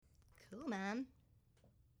Cool, man.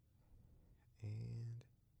 And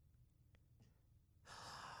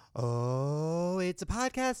oh, it's a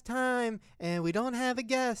podcast time, and we don't have a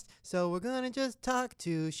guest, so we're gonna just talk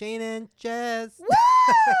to Shane and Jess. Woo!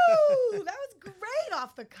 That was great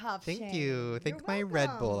off the cuff. Thank Shane. you. Thank You're my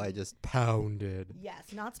Red Bull I welcome. just pounded.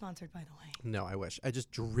 Yes, not sponsored, by the way. No, I wish. I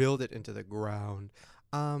just drilled it into the ground.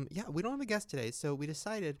 Yeah, we don't have a guest today, so we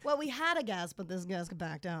decided. Well, we had a guest, but this guest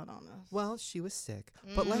backed out on us. Well, she was sick,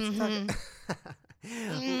 but let's talk.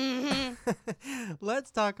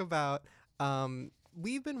 Let's talk about.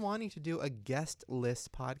 We've been wanting to do a guest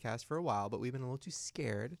list podcast for a while, but we've been a little too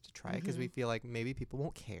scared to try it because we feel like maybe people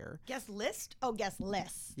won't care. Guest list? Oh, guest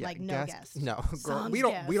list. Yeah, like no guest. No, girl, Sans we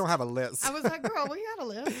don't guest. have a list. I was like, girl, we got a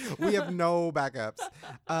list. We have no backups.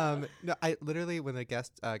 No, I literally, when the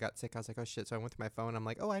guest got sick, I was like, oh shit. So I went through my phone. I'm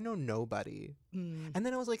like, oh, I know nobody. And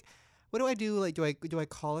then I was like, what do I do? Like, do I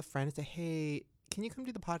call a friend and say, hey, can you come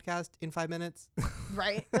do the podcast in 5 minutes?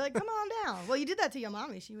 Right? You're like, come on down. Well, you did that to your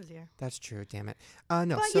mommy. She was here. That's true. Damn it.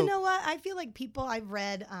 No. But So you know what? I feel like people, I've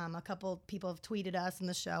read a couple people have tweeted us in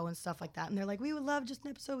the show and stuff like that. And they're like, we would love just an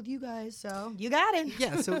episode with you guys. So you got it.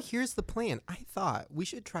 yeah. So here's the plan. I thought we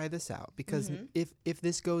should try this out because if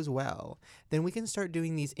this goes well, then we can start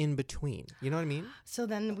doing these in between. You know what I mean? So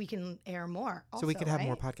then we can air more. Also, So we could have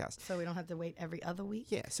more right? podcasts. So we don't have to wait every other week.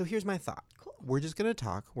 Yeah. So here's my thought. Cool. We're just going to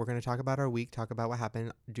talk. We're going to talk about our week, talk about what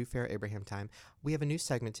happened, do fair Abraham time. We have a new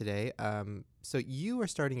segment today. So you are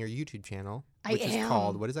starting your YouTube channel, which is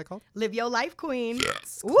called, what is that called? Live Your Life Queen.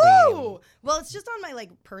 Yes. Woo! Queen. Well, it's just on my like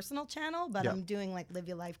personal channel, but Yeah. I'm doing like Live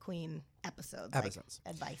Your Life Queen episodes. Like,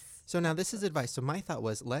 advice. So now this is advice. So my thought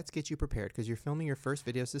was, let's get you prepared because you're filming your first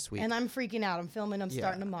videos this week. And I'm freaking out. I'm filming. I'm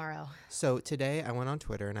starting tomorrow. So today I went on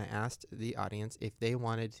Twitter and I asked the audience if they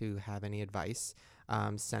wanted to have any advice,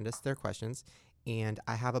 send us their questions. And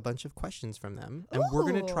I have a bunch of questions from them. And we're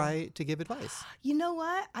going to Ooh. try to give advice. You know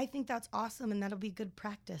what? I think that's awesome, and that'll be good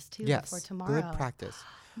practice too Yes, for tomorrow. good practice.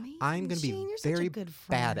 Amazing. I'm going to be Shane, you're such a very good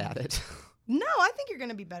bad friend. at it. No, I think you're going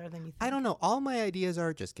to be better than you think. I don't know. All my ideas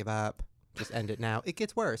are just give up, just end it now. It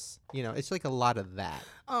gets worse. You know, it's like a lot of that.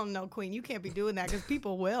 Oh no, Queen, you can't be doing that because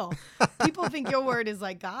people will. People think your word is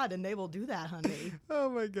like God, and they will do that, honey. Oh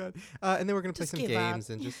my God. And then we're going to play Just some give games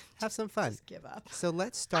up. and just have some fun. Just give up. So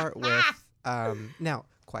let's start with, now,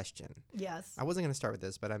 question. Yes. I wasn't going to start with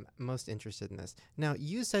this, but I'm most interested in this. Now,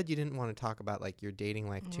 you said you didn't want to talk about like your dating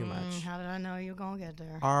life too much. How did I know you were going to get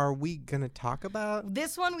there? Are we going to talk about?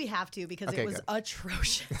 This one we have to because Okay, it was good.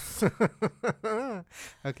 atrocious.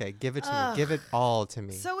 Okay, give it to me. Give it all to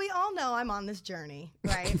me. So we all know I'm on this journey,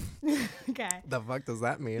 right? Okay. The fuck does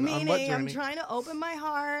that mean? On what Meaning I'm journey? trying to open my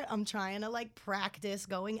heart. I'm trying to like practice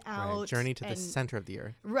going out. Right, journey to the and- center of the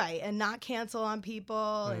earth. Right. And not cancel on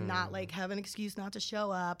people and not like have an excuse not to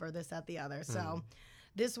show up or this, that, the other. So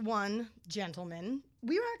this one gentleman,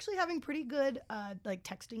 we were actually having pretty good like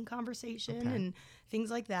texting conversation and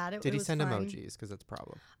things like that. Did he was send fun. emojis? Because that's a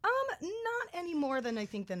problem. Not any more than I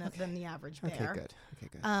think than the average bear. Okay, good. Okay,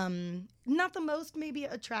 good. Not the most maybe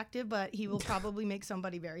attractive, but he will probably make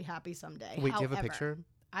somebody very happy someday. Wait, do you have a However, picture?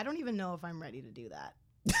 I don't even know if I'm ready to do that.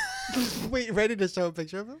 Wait, ready to show a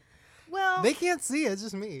picture of him? Well, They can't see it. It's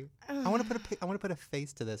just me. I want to put a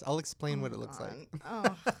face to this. I'll explain what it looks like. Oh.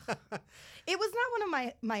 It was not one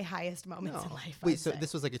of my highest moments in life. Wait, I'd so say.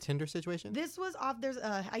 this was like a Tinder situation? This was off.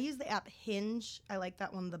 I use the app Hinge. I like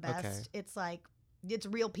that one the best. Okay. It's like it's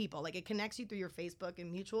real people. Like it connects you through your Facebook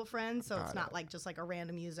and mutual friends. So it's Got not it. like just like a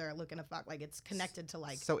random user looking to fuck. Like it's connected to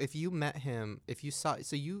like. So if you met him, if you saw,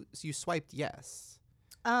 so you swiped yes.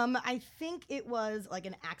 I think it was like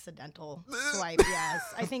an accidental swipe.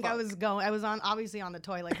 Yes, I think I was obviously on the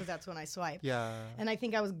toilet because that's when I swipe. Yeah. And I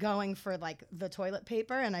think I was going for like the toilet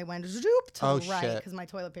paper, and I went zoop to Oh, the right shit. because my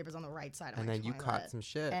toilet paper's on the right side of And my then you toilet. caught some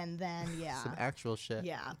shit. And then Some actual shit.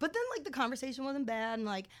 yeah. But then like the conversation wasn't bad, and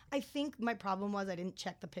like I think my problem was I didn't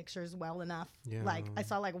check the pictures well enough. Yeah. Like I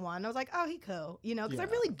saw like one, I was like, oh, he cool, you know, because I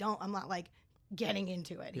Yeah. really don't. I'm not like getting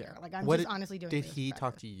into it here. Like I'm What just did- honestly doing. Did it as he talk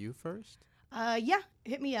practice. to you first? Yeah,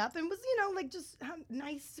 hit me up and was like just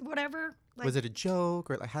nice, whatever. Like, Was it a joke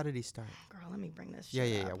or like how did he start? girl? Let me bring this. Yeah,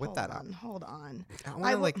 shit yeah, yeah, up. whip Hold that on, up. Hold on. I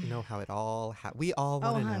want to like know how it all. We all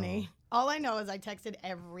want Oh, to know. honey. All I know is I texted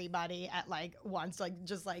everybody at like once, like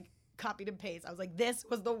just like copied and paste. I was like, this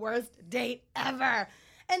was the worst date ever.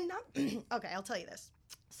 And not okay, I'll tell you this.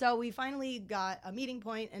 So we finally got a meeting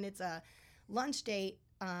point, and it's a lunch date.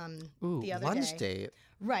 Ooh, the other lunch day. date.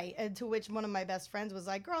 Right. And to which one of my best friends was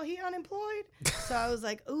like, girl, he unemployed. So I was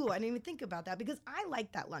like, ooh, I didn't even think about that because I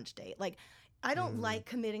like that lunch date. Like, I don't like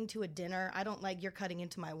committing to a dinner. I don't like you're cutting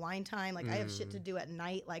into my wine time. Like, I have shit to do at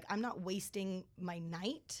night. Like, I'm not wasting my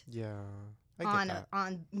night. Yeah. on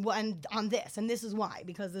this, and this is why,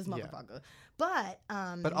 because this motherfucker.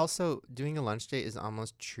 But also doing a lunch date is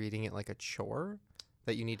almost treating it like a chore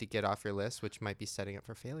that you need to get off your list, which might be setting up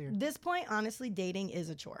for failure. This point, honestly, dating is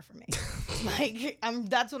a chore for me. Like,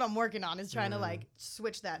 that's what I'm working on, is trying to like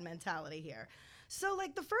switch that mentality here. So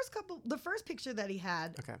like the first picture that he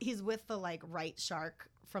had, he's with the like right shark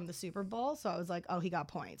from the Super Bowl. So I was like, oh, he got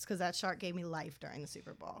points because that shark gave me life during the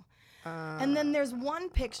Super Bowl. And then there's one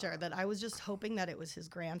picture that I was just hoping that it was his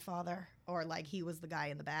grandfather or like he was the guy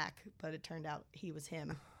in the back, but it turned out he was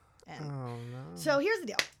him. And oh no. So here's the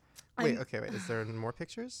deal. Wait. Is there more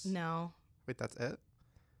pictures? No. Wait, that's it?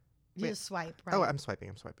 You just swipe, right? Oh, I'm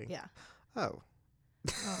swiping. Yeah. Oh.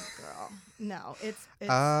 Oh, girl. No, it's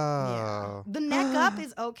yeah. The neck up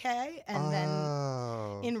is okay. And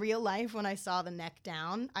then in real life, when I saw the neck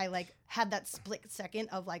down, I like had that split second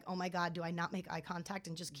of like, oh my God, do I not make eye contact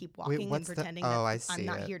and just keep walking and pretending that I'm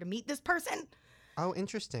not here to meet this person? Oh,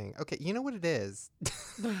 interesting. Okay, you know what it is?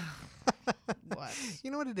 What? You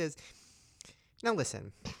know what it is? Now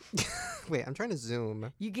listen. Wait, I'm trying to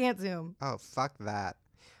zoom. You can't zoom. Oh, fuck that.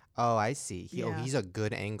 Oh, I see. He's a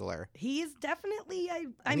good angler. He's definitely.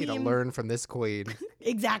 I need to learn from this queen.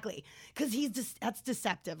 Exactly, because that's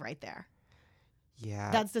deceptive right there.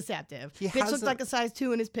 Yeah, that's deceptive. Bitch looks like a size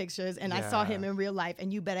 2 in his pictures, and I saw him in real life,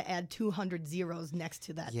 and you better add 200 zeros next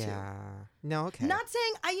to that too. Yeah. No, okay. Not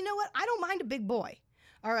saying you know what? I don't mind a big boy.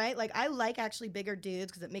 All right, like I like actually bigger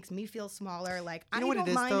dudes because it makes me feel smaller. Like I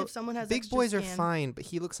don't mind if someone has big boys are fine, but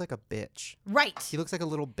he looks like a bitch. Right. He looks like a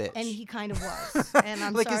little bitch, and he kind of was. And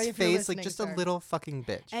I'm like sorry his if you're face, listening, like just sir. a little fucking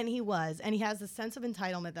bitch. And he was, and he has this sense of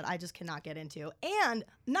entitlement that I just cannot get into. And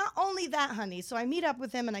not only that, honey. So I meet up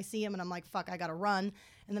with him and I see him and I'm like, fuck, I gotta run.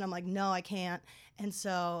 And then I'm like, no, I can't. And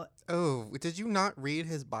so. Oh, did you not read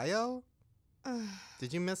his bio?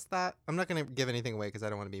 Did you miss that? I'm not going to give anything away because I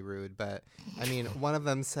don't want to be rude, but I mean, one of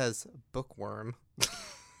them says bookworm.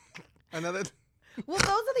 Another. Well, those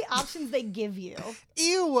are the options they give you.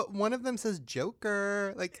 Ew, one of them says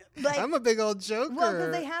Joker. Like I'm a big old Joker. Well,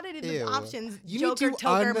 because they had it in the options. Joker,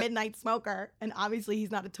 toker, midnight smoker. And obviously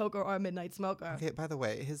he's not a toker or a midnight smoker. Okay, by the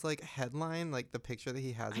way, his like headline, like the picture that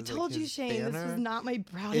he has. I told you, Shane, this was not my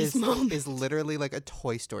proudest moment. Is literally like a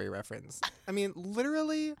Toy Story reference. I mean,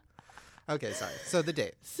 literally. Okay, sorry. So the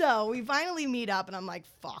date. So we finally meet up, and I'm like,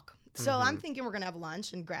 fuck. So I'm thinking we're going to have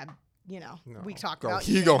lunch and grab, we talked about.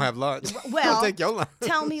 You going to have lunch. Well, I'll take your lunch.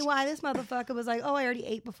 Tell me why this motherfucker was like, oh, I already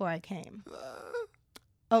ate before I came.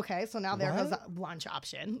 Okay, so now there goes a lunch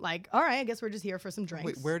option. Like, all right, I guess we're just here for some drinks.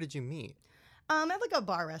 Wait, where did you meet? At like a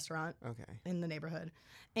bar restaurant. Okay. In the neighborhood.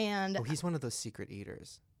 And he's one of those secret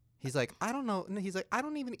eaters. He's like, I don't know. He's like, I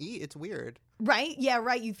don't even eat. It's weird. Right? Yeah,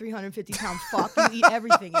 right, you 350-pound fuck. You eat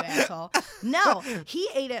everything, you asshole. No, he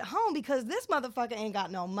ate at home because this motherfucker ain't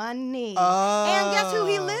got no money. And guess who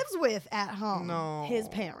he lives with at home? No. His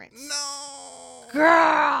parents. No.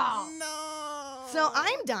 Girl. No. So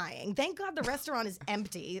I'm dying. Thank God the restaurant is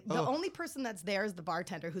empty. The only person that's there is the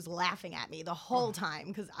bartender who's laughing at me the whole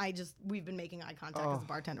time because we've been making eye contact because the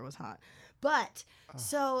bartender was hot. But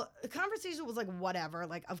so the conversation was like whatever.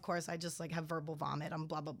 Like, of course, I just like have verbal vomit. I'm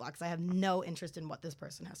blah, blah, blah because I have no interest in what this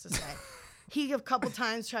person has to say. He a couple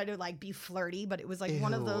times tried to like be flirty, but it was like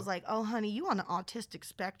one of those like, oh, honey, you on the autistic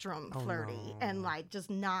spectrum flirty and like just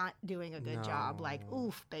not doing a good job. Like,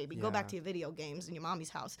 oof, baby, go back to your video games in your mommy's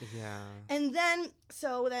house. Yeah. And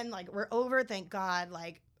then like we're over, thank God.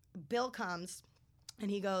 Like Bill comes and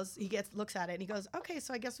he looks at it and he goes, okay,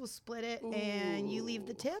 so I guess we'll split it and you leave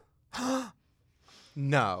the tip.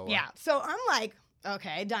 No. Yeah. So I'm like,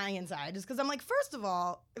 okay, dying inside just because I'm like, first of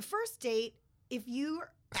all, first date, if you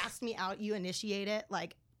ask me out, you initiate it.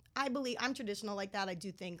 Like, I believe I'm traditional like that. I do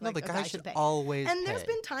think like the a guy should pay. Always and pay. There's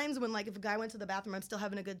been times when like if a guy went to the bathroom, I'm still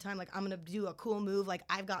having a good time. Like I'm gonna do a cool move. Like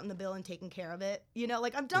I've gotten the bill and taken care of it. You know,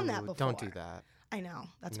 like I've done that before. Don't do that. I know.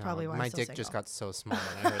 That's probably why my I'm so dick single. just got so small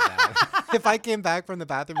when I heard that. If I came back from the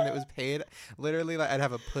bathroom and it was paid, literally, like, I'd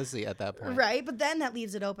have a pussy at that point. Right, but then that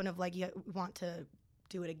leaves it open of like you want to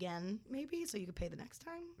do it again, maybe, so you could pay the next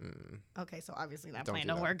time. Okay, so obviously that plan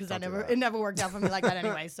don't work because it never worked out for me like that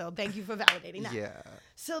anyway. So thank you for validating that. Yeah.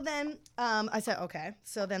 So then I said okay.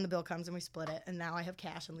 So then the bill comes and we split it, and now I have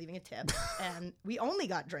cash. I'm leaving a tip, and we only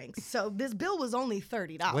got drinks. So this bill was only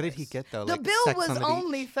 $30. What did he get though? The bill was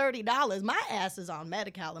only $30. My ass is on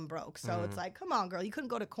Medi-Cal and broke. So it's like, come on, girl, you couldn't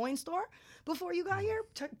go to Coin Store before you got here?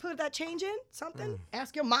 Put that change in? Something?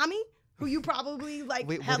 Ask your mommy, who you probably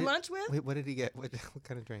had lunch with. Wait, what did he get? What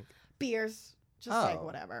kind of drink? Beers. Just like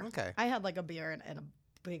whatever. Okay. I had like a beer and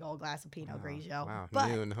big old glass of Pinot Grigio. Wow, but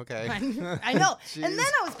noon. Okay. I know. And then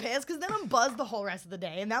I was pissed because then I'm buzzed the whole rest of the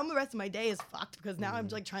day. And now the rest of my day is fucked because now I'm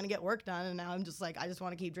like trying to get work done. And now I'm just like, I just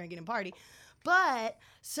want to keep drinking and party. But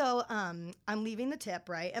so I'm leaving the tip,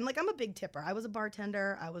 right? And like, I'm a big tipper. I was a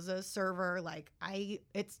bartender. I was a server. Like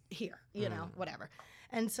it's here, you know, whatever.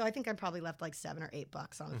 And so I think I probably left like $7 or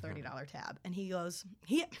 $8 on a $30 tab. And he goes,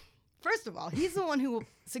 first of all, he's the one who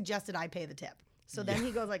suggested I pay the tip. So then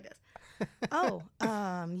he goes like this. Oh,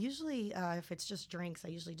 usually if it's just drinks, I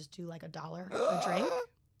usually just do like $1 a drink.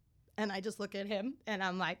 And I just look at him and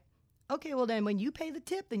I'm like, okay, well then when you pay the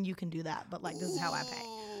tip, then you can do that. But like, this is how I pay.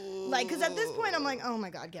 Like, because at this point, I'm like, oh my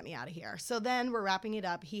God, get me out of here. So then we're wrapping it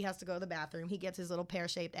up. He has to go to the bathroom. He gets his little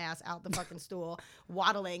pear-shaped ass out the fucking stool,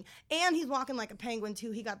 waddling. And he's walking like a penguin,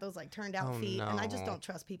 too. He got those, like, turned-out feet. No. And I just don't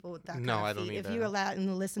trust people with that No, kind I of don't feet. If either. you're allowed in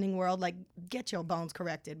the listening world, like, get your bones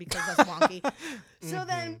corrected because that's wonky. So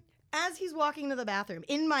then, as he's walking to the bathroom,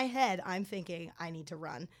 in my head, I'm thinking, I need to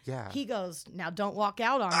run. Yeah. He goes, now don't walk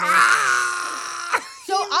out on me.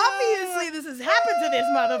 So obviously this has happened to this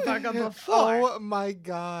motherfucker before. Oh my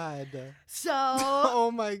God. So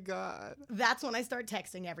Oh my God. that's when I start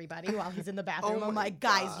texting everybody while he's in the bathroom. Oh I'm my like,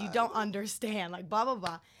 guys, you God. don't understand. Like, blah, blah,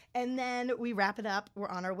 blah. And then we wrap it up. We're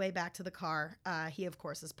on our way back to the car. He, of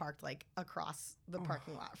course, is parked, like, across the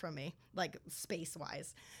parking lot from me, like,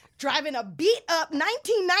 space-wise. Driving a beat-up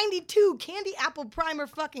 1992 candy apple primer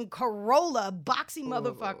fucking Corolla boxy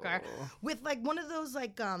motherfucker with, like, one of those,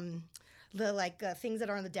 like, things that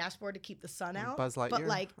are on the dashboard to keep the sun out. Buzz Lightyear? But,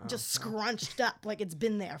 like, just scrunched up. Like, it's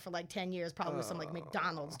been there for, like, 10 years, probably with some, like,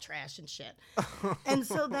 McDonald's trash and shit. And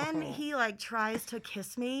so then he, like, tries to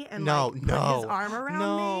kiss me and, put his arm around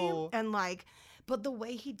me. And, like, but the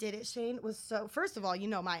way he did it, Shane, was so... First of all, you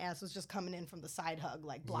know my ass was just coming in from the side hug,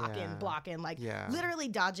 like, blocking, like, literally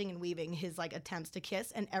dodging and weaving his, like, attempts to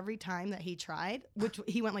kiss. And every time that he tried, which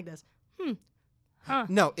he went like this,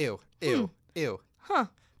 No, ew. Ew.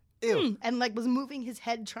 and like was moving his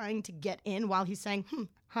head trying to get in while he's saying,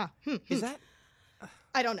 Is that?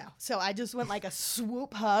 I don't know. So I just went like a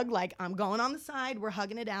swoop hug, like I'm going on the side, we're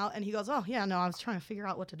hugging it out. And he goes, oh yeah, no, I was trying to figure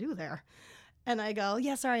out what to do there. And I go,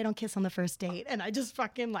 yeah, sorry, I don't kiss on the first date. And I just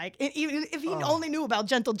fucking like, even if he only knew about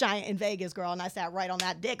Gentle Giant in Vegas, girl, and I sat right on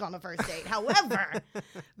that dick on the first date. However,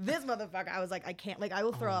 this motherfucker, I was like, I can't, like, I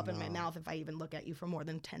will throw up in my mouth if I even look at you for more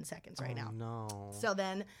than 10 seconds right now. No. So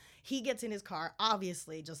then he gets in his car,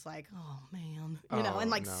 obviously just like, oh man, you know,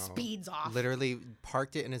 and like speeds off. Literally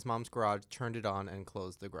parked it in his mom's garage, turned it on, and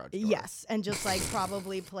closed the garage door. Yes, and just like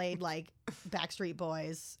probably played like Backstreet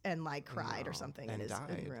Boys and like cried or something in his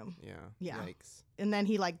room. Yeah. Yikes. And then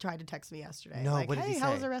he like tried to text me yesterday. No, like, what did hey, he say?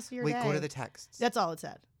 how was the rest of your day? Wait, go to the texts. That's all it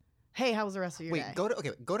said. Hey, how was the rest of your day? Go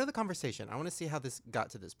to the conversation. I want to see how this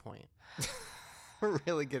got to this point. We're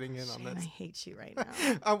really getting in on Shane, this. I hate you right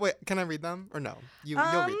now. Wait, can I read them or no? You'll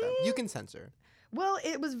read them. You can censor. Well,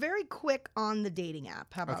 it was very quick on the dating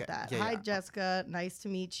app. How about Okay, that? yeah, Hi, yeah. Jessica. Nice to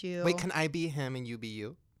meet you. Wait, can I be him and you be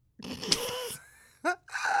you? This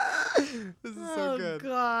is so good. Oh,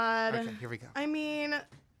 God. Okay, here we go. I mean,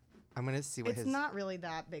 I'm going to see what it's his... not really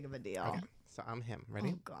that big of a deal. Okay, so I'm him.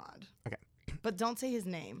 Ready? Oh, God. Okay. But don't say his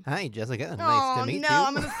name. Hi, Jessica. Nice Oh, to meet no, you.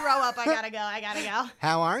 I'm going to throw up. I gotta go.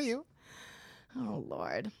 How are you? Oh,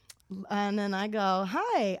 Lord. And then I go,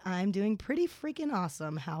 hi, I'm doing pretty freaking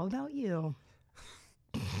awesome. How about you?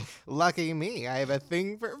 Lucky me. I have a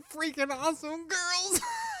thing for freaking awesome girls.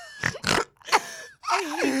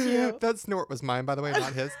 I hate you. That snort was mine, by the way,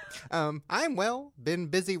 not his. I'm well. Been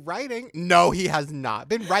busy writing. No, he has not.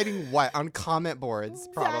 Been writing what? On comment boards,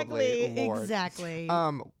 probably. Lord. Exactly.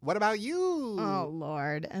 What about you? Oh,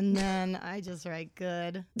 Lord. And then I just write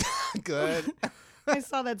good. Good. I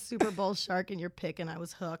saw that Super Bowl shark in your pic and I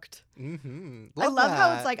was hooked. Mm-hmm. I love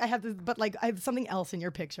how it's like I have this, but like I have something else in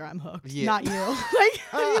your picture. I'm hooked, Yeah. not you. Like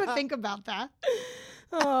I didn't even think about that.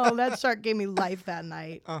 Oh, that shark gave me life that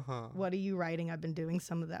night. Uh-huh. What are you writing? I've been doing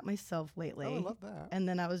some of that myself lately. Oh, I love that. And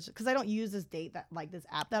then I was, because I don't use this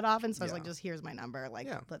app that often, so I was Yeah. like, just here's my number. Like,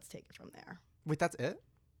 Yeah. let's take it from there. Wait, that's it?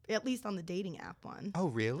 At least on the dating app one. Oh,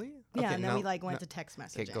 really? Yeah, Okay, and then no, we like went no. to text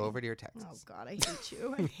messaging. Okay, go over to your texts. Oh God, I hate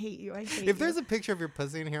you. I hate you. I hate If you. there's a picture of your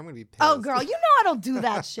pussy in here, I'm going to be pissed. Oh, girl, you know I don't do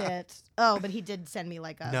that shit. Oh, but he did send me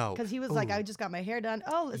like a... No. Because he was like, Ooh. I just got my hair done.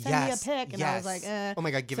 Oh, send Yes, me a pic. And I was like, yes. Oh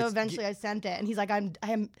my God, give so it... eventually I sent it. And he's like,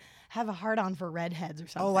 I have a hard on for redheads or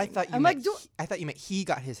something. Oh, I thought you I'm meant... like, I thought you meant he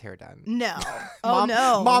got his hair done. no. Oh,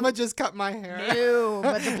 no. Mama just cut my hair. No.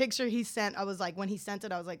 But the picture he sent, I was like, when he sent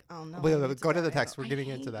it, I was like, oh, no. Wait, I need go to wear the it. text. We're I getting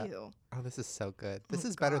into hate that. you. Oh, this is so good. This Oh,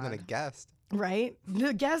 is better than a God. guest. Right?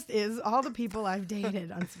 The guest is all the people I've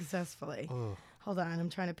dated unsuccessfully. Oh, Hold on. I'm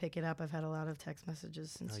trying to pick it up. I've had a lot of text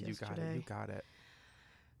messages since no, you yesterday. got it. You got it.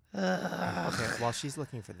 Okay, while she's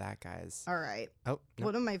looking for that, guys. All right. Oh, no.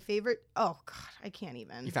 One of my favorite. Oh God, I can't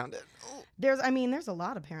even. You found it? Oh. There's a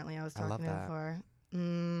lot apparently. I was I love talking to him that. for.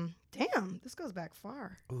 Damn, this goes back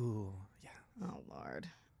far. Ooh, yeah. Oh Lord.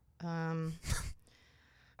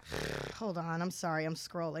 Hold on. I'm sorry. I'm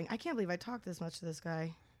scrolling. I can't believe I talked this much to this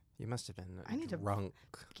guy. You must have been I need to drunk.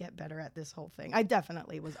 Get better at this whole thing. I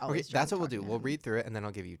definitely was always. Okay, that's what we'll drunk do. talking We'll to him. read through it, and then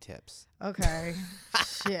I'll give you tips. Okay.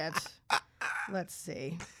 Shit. Let's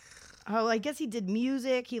see. Oh, I guess he did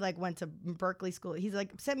music. He like went to Berkeley school. He's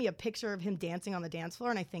like sent me a picture of him dancing on the dance floor,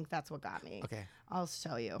 and I think that's what got me. Okay. I'll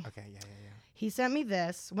show you. Okay, yeah. He sent me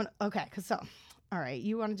this. All right,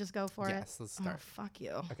 you want to just go for it? Yes, let's start. Oh, fuck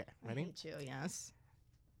you. Okay, ready? I hate you, yes.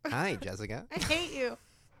 Hi, Jessica. I hate you.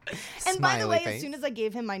 And by the Smiley way, face. as soon as I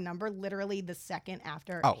gave him my number, literally the second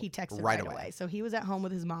after, he texted right right away. away. So he was at home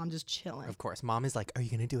with his mom just chilling. Of course. Mom is like, are you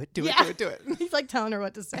going to do it? Do Yeah. it. He's like telling her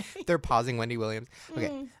what to say. They're pausing Wendy Williams.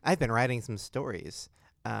 Okay. I've been writing some stories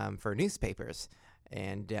for newspapers.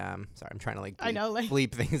 And, sorry, I'm trying to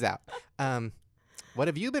bleep things out. What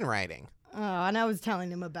have you been writing? Oh, and I was telling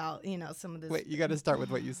him about, some of this. Wait, you got to start with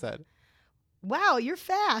what you said. Wow, you're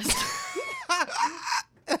fast.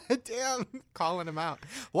 Damn, calling him out.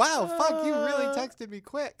 Wow, fuck, you really texted me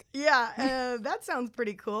quick. Yeah, that sounds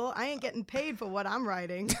pretty cool. I ain't getting paid for what I'm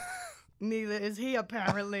writing. Neither is he,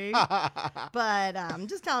 apparently. But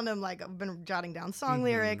just telling him, I've been jotting down song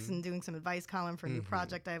lyrics and doing some advice column for a new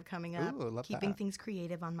project I have coming up. Ooh, love Keeping that. things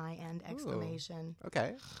creative on my end, exclamation.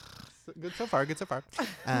 Okay. Good so far.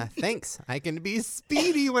 Thanks. I can be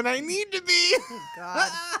speedy when I need to be. Oh,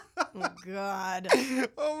 God. Oh, God.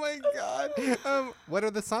 Oh, my God. What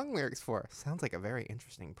are the song lyrics for? Sounds like a very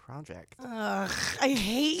interesting project. Ugh, I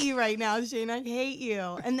hate you right now, Shane. I hate you.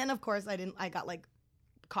 And then, of course, I got,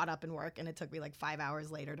 caught up in work, and it took me 5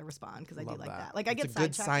 hours later to respond because I do that. I get it's a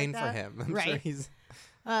good sidetracked sign like for that. him. I'm right. sure he's...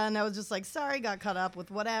 And I was just sorry, got caught up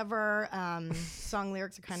with whatever. Song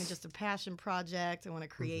lyrics are kind of just a passion project. I want to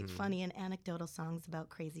create funny and anecdotal songs about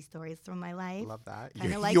crazy stories from my life. Love that.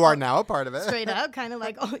 Kinda You are now a part of it. Straight up, kind of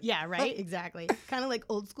oh, yeah, right, exactly. Kind of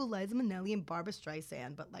old school Liza Minnelli and Barbara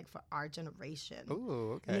Streisand, but for our generation.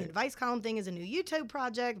 Ooh, And the okay. advice column thing is a new YouTube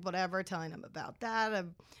project, whatever, telling them about that. I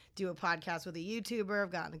do a podcast with a YouTuber.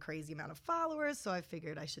 I've gotten a crazy amount of followers, so I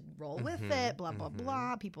figured I should roll with it, blah, blah,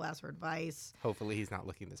 blah. People ask for advice. Hopefully he's not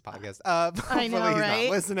looking this podcast up. I know, Hopefully right? he's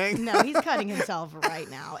not listening. No, he's cutting himself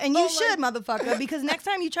right now. And you should, motherfucker, because next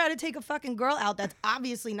time you try to take a fucking girl out that's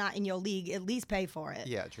obviously not in your league, at least pay for it.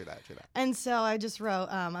 Yeah, true that. And so I just wrote,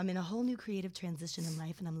 I'm in a whole new creative transition in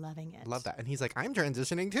life, and I'm loving it. Love that. And he's like, I'm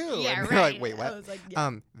transitioning too. Yeah, and right. Like, wait, what? I was like,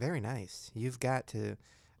 yeah. Very nice. You've got to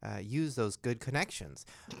use those good connections.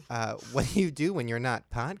 What do you do when you're not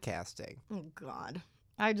podcasting? Oh, God.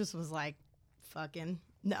 I just was fucking.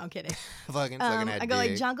 No, I'm kidding. Fucking looking at I go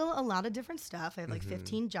dick. juggle a lot of different stuff. I have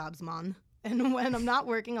 15 jobs, man. And when I'm not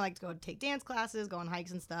working, I like to go take dance classes, go on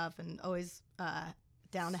hikes and stuff, and always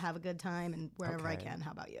down to have a good time and wherever I Okay. can.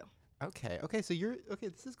 How about you? Okay. So you're okay.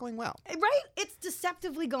 This is going well. Right? It's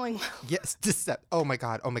deceptively going well. Yes. Oh my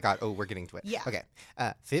god. Oh, we're getting to it. Yeah. Okay.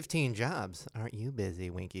 15 jobs. Aren't you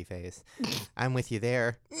busy, winky face? I'm with you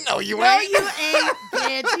there. No, you No, ain't. you ain't,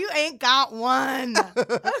 bitch. You ain't got one.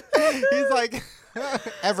 He's like,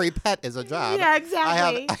 every pet is a job. Yeah,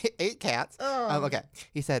 exactly. I have 8 cats. Ugh. Okay.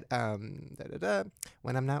 He said,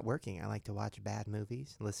 when I'm not working, I like to watch bad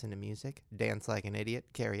movies, listen to music, dance like an idiot,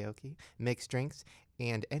 karaoke, mix drinks,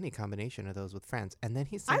 and any combination of those with friends. And then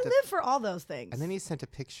he I sent live for all those things. and then he sent a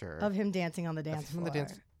picture of him dancing on the dance him on floor. the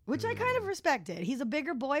dance- Which I kind of respected. He's a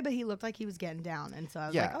bigger boy, but he looked like he was getting down. And so I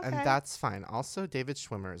was yeah, like, okay. and that's fine. Also, David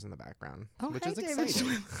Schwimmer is in the background, which hey, is David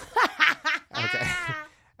exciting. Okay.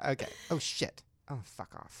 Okay. Oh, shit. Oh,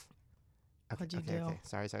 fuck off. Okay, What'd you okay, do? Okay.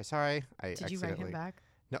 Sorry. Did you write him back?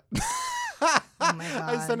 No. Oh, my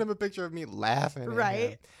I God. sent him a picture of me laughing. at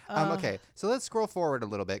Right? him. Okay. So let's scroll forward a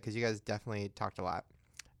little bit because you guys definitely talked a lot.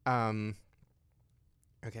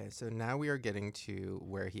 Okay. So now we are getting to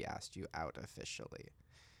where he asked you out officially.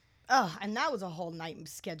 Oh, and that was a whole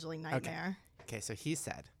scheduling nightmare. Okay. So he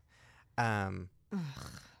said,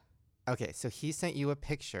 okay. So he sent you a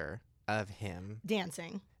picture of him.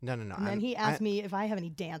 Dancing. No. And then he asked me if I have any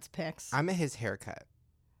dance pics. I'm at his haircut.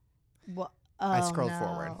 What? I scrolled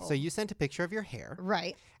forward. So you sent a picture of your hair.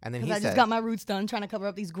 Right. And then Because he I said, just got my roots done trying to cover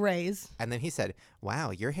up these grays. and then he said,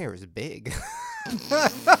 wow, your hair is big.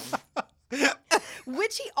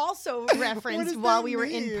 Which he also What referenced does while that we were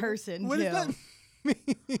mean? in person, What too. does that mean?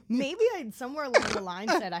 Maybe I somewhere along the line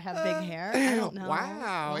said I have big hair. I don't know.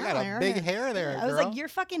 Wow, you got a big hair there, I was girl. like, your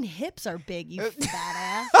fucking hips are big, you fat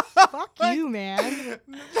ass. Fuck you, man.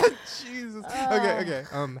 Jesus. Okay.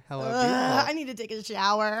 Hello, beautiful. I need to take a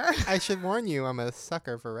shower. I should warn you, I'm a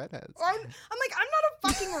sucker for redheads. I'm like, I'm not a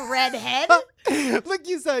fucking redhead. Look,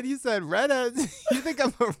 you said redheads. You think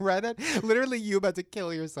I'm a redhead? Literally, you about to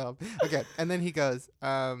kill yourself. Okay, and then he goes,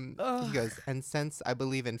 and since I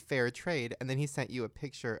believe in fair trade, and then he sent you a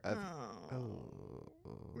picture of.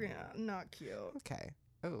 Yeah, not cute. Okay.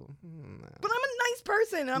 But I'm a nice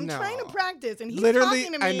person, and I'm trying to practice, and he's literally,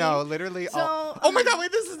 talking to me. I know, literally. So, oh my God!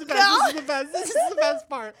 Wait, this is the best. No. This is the best. This is the best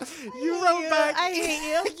part. You wrote back. I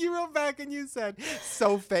hate you. You wrote back and you said,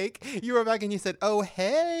 "So fake." You wrote back and you said, "Oh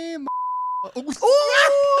hey." Wait,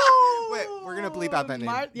 we're gonna bleep out that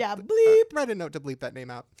name. Yeah, bleep. Write a note to bleep that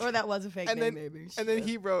name out. Or that was a fake name, maybe. And then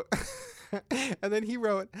he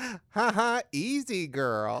wrote, haha, easy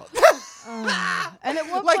girl. And at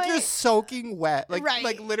one like point, you're soaking wet.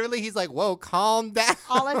 Like literally, he's like, whoa, calm down.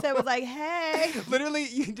 all I said was like, hey. Literally,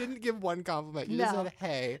 you didn't give one compliment. You just said,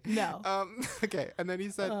 hey. No. Okay, and then he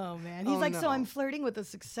said, oh man, he's like, no. so I'm flirting with a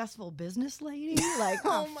successful business lady. Like,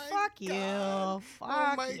 oh my fuck God. you, fuck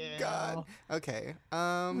oh my you. God. Okay.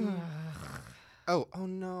 Oh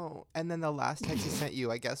no. And then the last text he sent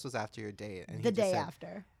you, I guess, was after your date. And the day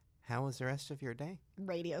after. How was the rest of your day?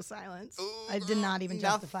 Radio silence. Ooh, I did not even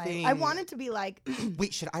justify it. I wanted to be like...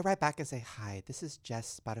 Wait, should I write back and say, hi, this is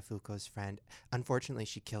Jess Spatafuco's friend. Unfortunately,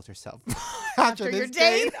 she killed herself after your this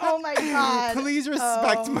date? Oh my God. Please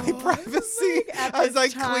respect my privacy At as I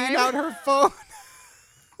this time. clean out her phone.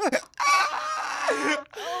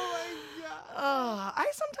 I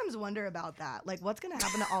sometimes wonder about that. Like, what's gonna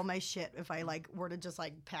happen to all my shit if I like were to just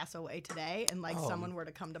like pass away today, and like someone were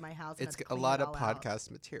to come to my house? And It's have to a clean lot it of all out?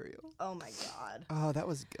 podcast material. Oh my God. Oh, that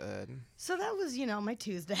was good. So that was, my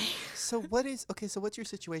Tuesday. So what's your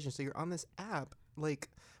situation? So you're on this app. Like,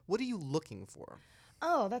 what are you looking for?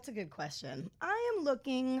 Oh, that's a good question. I am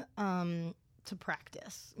looking to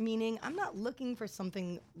practice, meaning I'm not looking for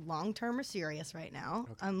something long-term or serious right now.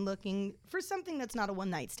 Okay. I'm looking for something that's not a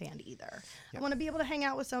one-night stand either. Yep. I want to be able to hang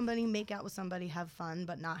out with somebody, make out with somebody, have fun,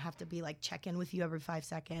 but not have to be like check in with you every 5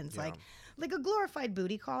 seconds. Yeah. Like a glorified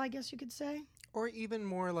booty call, I guess you could say. Or even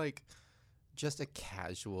more like just a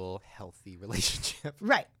casual, healthy relationship.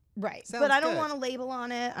 Right. Sounds but I don't good. want a label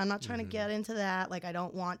on it. I'm not trying to get into that. Like, I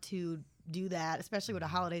don't want to do that, especially with the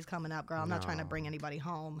holidays coming up, girl. I'm not trying to bring anybody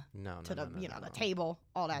home to the the table,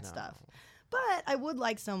 all that stuff. But I would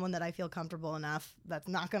like someone that I feel comfortable enough that's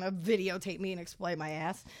not going to videotape me and exploit my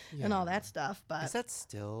ass and all that stuff. But is that's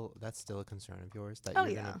still a concern of yours, that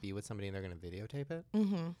you're going to be with somebody and they're going to videotape it?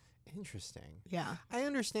 Mm-hmm. Interesting. Yeah. I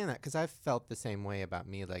understand that because I've felt the same way about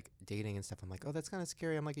me, like dating and stuff. I'm like, oh, that's kind of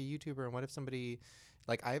scary. I'm like a YouTuber. And what if somebody,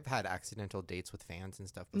 like, I've had accidental dates with fans and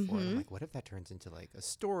stuff before. And I'm like, what if that turns into like a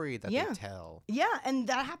story that they tell? Yeah. And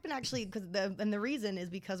that happened actually because the reason is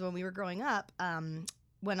because when we were growing up,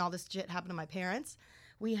 when all this shit happened to my parents,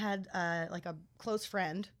 we had like a close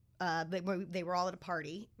friend. They were all at a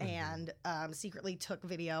party and secretly took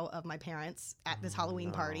video of my parents at this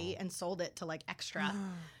Halloween party and sold it to like Extra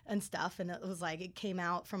and stuff. And it was like, it came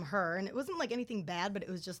out from her, and it wasn't like anything bad, but it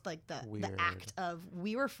was just like the act of,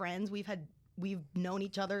 we were friends. We've known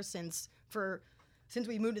each other since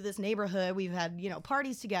we moved to this neighborhood. We've had,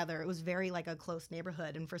 parties together. It was very like a close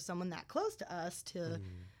neighborhood. And for someone that close to us to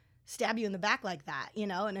stab you in the back like that,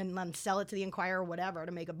 and then sell it to the Inquirer or whatever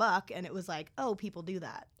to make a buck. And it was like, oh, people do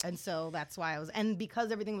that. And so that's why and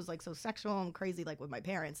because everything was like so sexual and crazy, like with my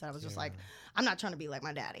parents, I was just like, I'm not trying to be like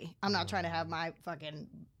my daddy. I'm not trying to have my fucking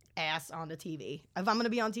ass on the TV. If I'm going to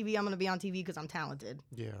be on TV, I'm going to be on TV because I'm talented.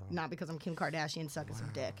 Yeah. Not because I'm Kim Kardashian sucking some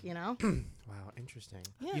dick, Wow, interesting.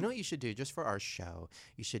 Yeah. You know what you should do just for our show?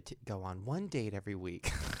 You should go on one date every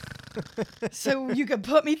week. So you could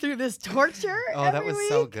put me through this torture that was week?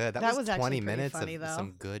 so good. That was 20 actually minutes funny, of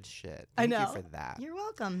some good shit. I Thank know. you for that. You're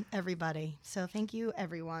welcome, everybody. So thank you,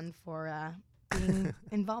 everyone, for being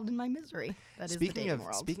involved in my misery. That is the dating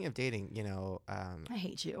world. Speaking of dating, I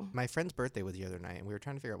hate you. My friend's birthday was the other night, and we were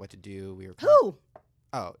trying to figure out what to do. Who?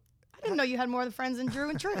 Oh. I didn't know you had more friends than Drew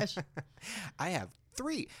and Trish. I have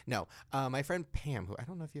 3. No, my friend Pam, who I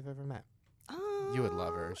don't know if you've ever met. You would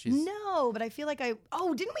love her. No, but I feel like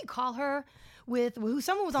didn't we call her with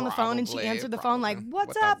someone was on the phone and she answered the phone like,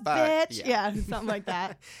 what's up, bitch? Yeah, something like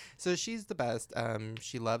that. So she's the best.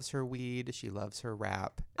 She loves her weed. She loves her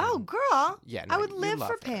rap. Oh, girl. Yeah, I would live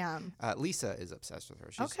for Pam. Lisa is obsessed with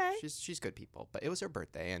her. She's good people. But it was her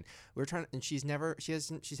birthday, and we were trying. And she's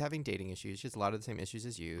having dating issues. She has a lot of the same issues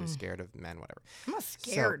as you. Scared of men, whatever. I'm not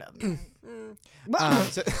scared of men. Woo!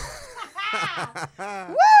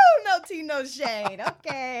 No tea, no shade.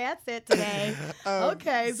 Okay, that's it today.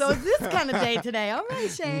 Okay, so it's this kind of day today. All right,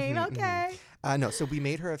 Shane. Okay. No, so we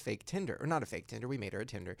made her a fake Tinder, or not a fake Tinder. We made her a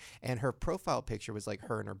Tinder, and her profile picture was like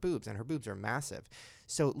her and her boobs are massive.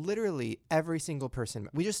 So literally every single person,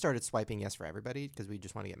 we just started swiping yes for everybody because we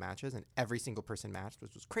just want to get matches, and every single person matched,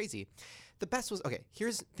 which was crazy. The best was, okay,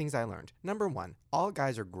 here's things I learned. Number one, all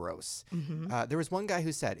guys are gross. There was one guy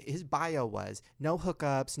who said his bio was no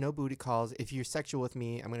hookups, no booty calls. If you're sexual with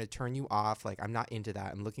me, I'm going to turn you off. Like, I'm not into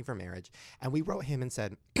that. I'm looking for marriage. And we wrote him and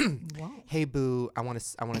said, hey, boo, I want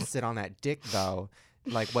to sit on that dick, though.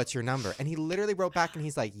 Like, what's your number? And he literally wrote back and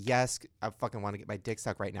he's like, yes, I fucking want to get my dick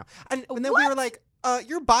sucked right now. And then we were like,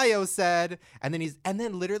 your bio said, and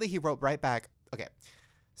then literally he wrote right back, okay,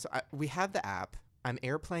 so we have the app. I'm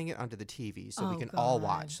airplaying it onto the TV so we can all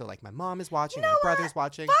watch. So like my mom is watching, my brother's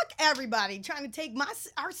watching. Fuck everybody trying to take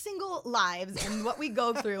our single lives and what we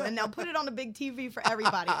go through and now put it on a big TV for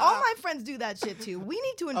everybody. All my friends do that shit too. We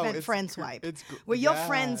need to invent Friend Swipe, where your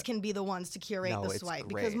friends can be the ones to curate the swipe.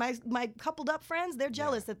 Because my coupled up friends, they're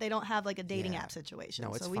jealous that they don't have like a dating app situation.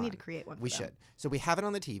 No, it's so we need to create one. We should. So we have it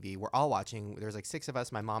on the TV. We're all watching. There's like 6 of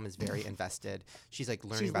us. My mom is very invested. She's like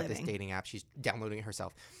learning about this dating app. She's downloading it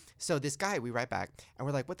herself. So this guy, we write back and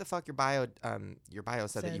we're like, what the fuck? Your bio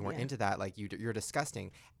said that you weren't into that. Like you're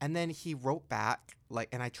disgusting. And then he wrote back like,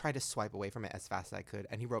 and I tried to swipe away from it as fast as I could.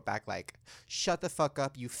 And he wrote back like, shut the fuck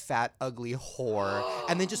up, you fat, ugly whore.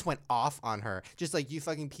 And then just went off on her. Just like, you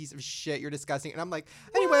fucking piece of shit. You're disgusting. And I'm like,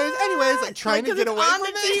 anyways, like trying to get away from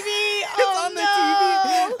it. It's on the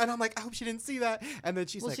TV. And I'm like, I hope she didn't see that. And then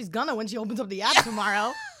she's like, she's gonna when she opens up the app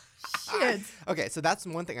tomorrow. Shit. Okay, so that's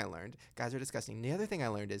one thing I learned. Guys are disgusting. The other thing I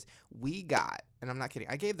learned is we got, and I'm not kidding,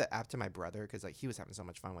 I gave the app to my brother because like he was having so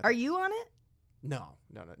much fun with it. Are you on it? No,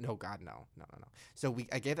 God, no. So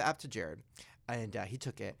I gave the app to Jared, and he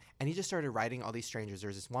took it, and he just started writing all these strangers.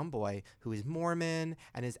 There's this one boy who is Mormon,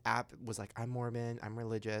 and his app was like, I'm Mormon, I'm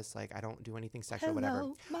religious, like I don't do anything sexual,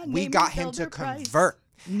 whatever. We got him to convert.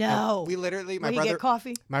 No. And we literally, my brother, get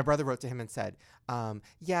coffee? My brother wrote to him and said,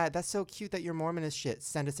 yeah, that's so cute that you're Mormon as shit.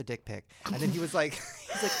 Send us a dick pic. And then he was like,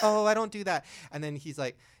 oh, I don't do that. And then he's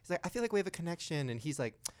like, I feel like we have a connection. And he's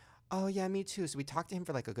like, oh, yeah, me too. So we talked to him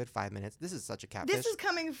for like a good 5 minutes. This is such a catfish. This is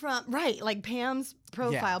coming from, like Pam's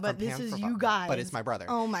profile, but this is you guys. But it's my brother.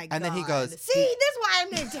 Oh, my God. And then he goes, see, this is why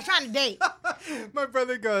I'm trying to date. My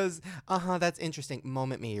brother goes, that's interesting.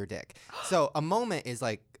 Moment me your dick. So a moment is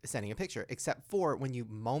like sending a picture, except for when you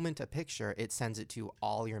moment a picture, it sends it to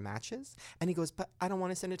all your matches. And he goes, but I don't want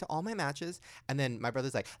to send it to all my matches. And then my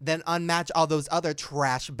brother's like, then unmatch all those other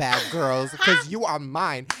trash bag girls because you are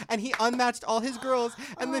mine. And he unmatched all his girls.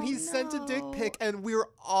 And then he sent a dick pic, and we were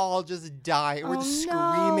all just dying. We're just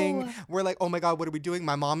screaming. We're like, oh my God, what are we doing?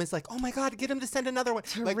 My mom is like, oh my God, get him to send another one.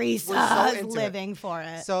 Teresa like, is living for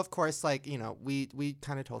it. So of course, like, we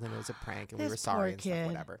kind of told him it was a prank, and we were sorry and stuff,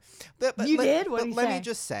 whatever. But you did? What did he say? Let me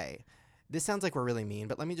just say, this sounds like we're really mean,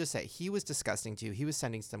 but let me just say, he was disgusting too. He was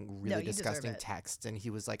sending some really disgusting texts, and he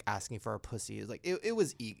was like asking for our pussy. It was like it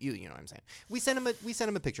was you know what I'm saying. We sent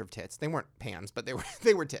him a picture of tits. They weren't Pam's, but they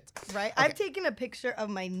were tits. Right. Okay. I've taken a picture of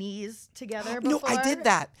my knees together No, before. I did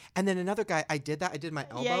that. And then another guy, I did my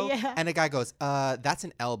elbow. Yeah. And a guy goes, that's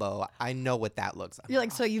an elbow. I know what that looks like. You're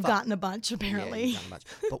like, so you've gotten a bunch apparently. Yeah, you've gotten a bunch.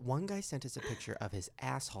 But one guy sent us a picture of his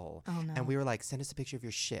asshole. Oh no. And we were like, send us a picture of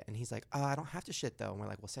your shit. And he's like, I don't have to shit though. And we're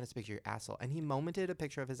like, well, send us a picture of your asshole. And he momented a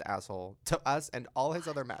picture of his asshole to us and all his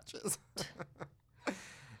other matches.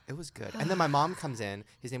 It was good. And then my mom comes in.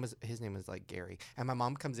 His name was like Gary. And my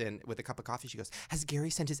mom comes in with a cup of coffee. She goes, has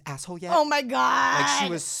Gary sent his asshole yet? Oh my God. Like she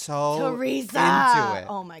was so Teresa. into it.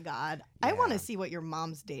 Oh my God. Yeah. I want to see what your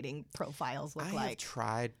mom's dating profiles look like. I have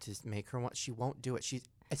tried to make her one. She won't do it. She's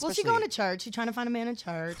going to church. She's trying to find a man in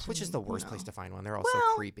church. Which is the worst place to find one. They're all so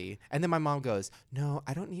creepy. And then my mom goes, no,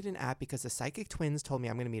 I don't need an app because the psychic twins told me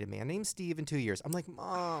I'm going to meet a man named Steve in 2 years. I'm like,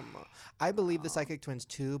 Mom, I believe the psychic twins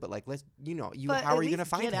too, but like, let's, how are you going to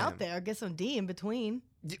find him? Get out there. Get some D in between.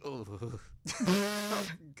 Oh,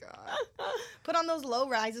 God. Put on those low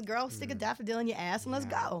rises, girl. Stick a daffodil in your ass and let's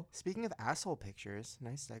go. Speaking of asshole pictures,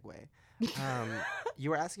 nice segue.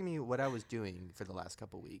 You were asking me what I was doing for the last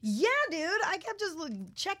couple weeks. Yeah, dude. I kept just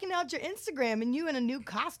checking out your Instagram and you in a new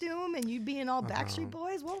costume and you being all Backstreet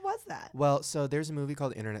Boys. What was that? Well, so there's a movie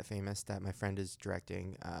called Internet Famous that my friend is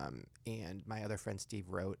directing, and my other friend Steve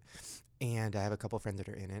wrote. And I have a couple friends that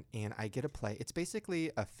are in it, and I get a play. It's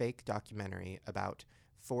basically a fake documentary about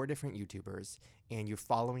 4 different YouTubers, and you're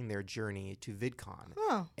following their journey to VidCon.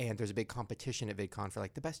 Oh. And there's a big competition at VidCon for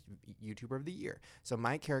like the best YouTuber of the year. So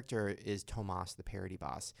my character is Tomas, the parody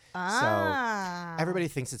boss. Ah. So everybody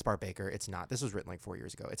thinks it's Bart Baker. It's not. This was written like 4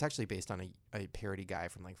 years ago. It's actually based on a parody guy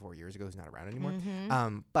from like 4 years ago who's not around anymore.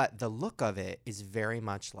 Mm-hmm. But the look of it is very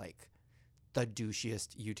much like the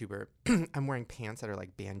douchiest YouTuber. I'm wearing pants that are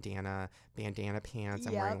like bandana pants.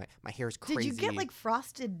 I'm wearing like, my hair's crazy. Did you get like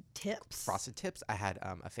frosted tips? Frosted tips. I had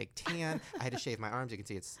a fake tan. I had to shave my arms. You can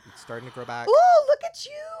see it's starting to grow back. Oh, look at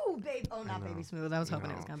you, babe. Oh, not Baby Smooth. I was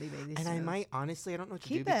hoping it was gonna be Baby Smooth. And I might honestly, I don't know what to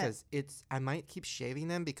do because I might keep shaving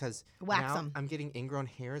them because wax now them. I'm getting ingrown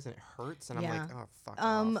hairs and it hurts and I'm like, oh fuck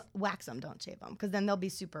off. Wax them. Don't shave them because then they'll be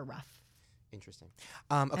super rough. Interesting.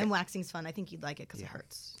 Okay. And waxing's fun. I think you'd like it because it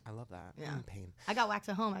hurts. I love that. Yeah. I'm in pain. I got wax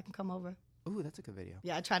at home. I can come over. Ooh, that's a good video.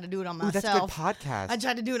 Yeah, I tried to do it on myself. Ooh, that's a good podcast. I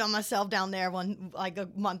tried to do it on myself down there a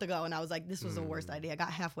month ago, and I was like, this was the worst idea. I got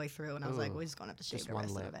halfway through, and I was like, we're just going to have to shave the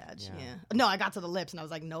rest of the edge. Yeah. No, I got to the lips, and I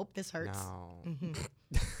was like, nope, this hurts. No.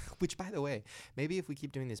 Mm-hmm. Which, by the way, maybe if we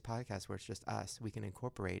keep doing this podcast where it's just us, we can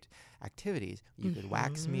incorporate activities. You could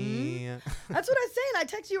wax me. That's what I was saying. I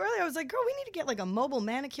texted you earlier. I was like, girl, we need to get like a mobile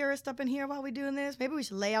manicurist up in here while we're doing this. Maybe we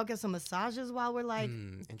should lay out, get some massages while we're like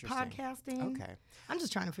podcasting. Okay. I'm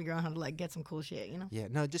just trying to figure out how to like get some cool shit, you know? Yeah,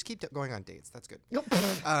 no, just keep going on dates. That's good.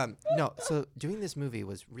 No, so doing this movie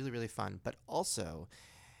was really, really fun, but also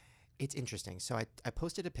it's interesting. So I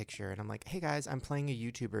posted a picture and I'm like, hey guys, I'm playing a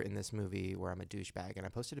YouTuber in this movie where I'm a douchebag. And I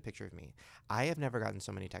posted a picture of me. I have never gotten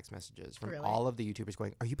so many text messages from all of the YouTubers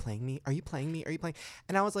going, are you playing me? Are you playing me? Are you playing?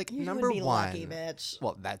 And I was like, you number would be one. Lucky, bitch.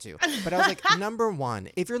 Well, that too. But I was like, number one,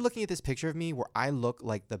 if you're looking at this picture of me where I look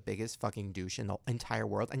like the biggest fucking douche in the entire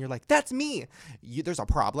world and you're like, that's me. There's a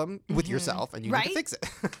problem with yourself and you need to fix it.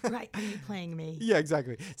 Right. Are you playing me? Yeah,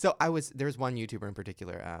 exactly. So there's one YouTuber in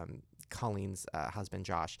particular, Colleen's husband,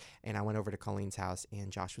 Josh, and I went over to Colleen's house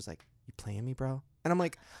and Josh was like, you playing me, bro? And I'm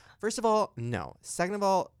like, first of all, no. Second of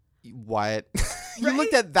all, what? You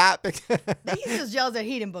looked at that. He's just jealous that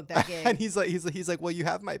he didn't book that gig. And he's like, well, you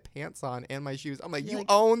have my pants on and my shoes. I'm like, you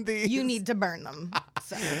own these. You need to burn them.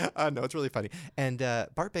 So. No, it's really funny. And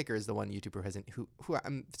Bart Baker is the one YouTuber who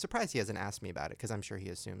I'm surprised he hasn't asked me about it because I'm sure he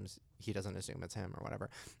doesn't assume it's him or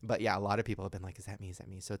whatever. But yeah, a lot of people have been like, is that me? Is that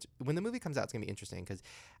me? So when the movie comes out, it's gonna be interesting because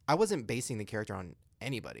I wasn't basing the character on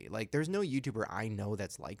anybody. Like, there's no YouTuber I know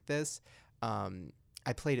that's like this.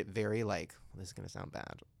 I played it very like, well, this is gonna sound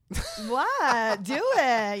bad. What? Do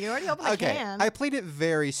it. You already opened the can. I played it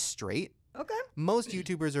very straight. Okay. Most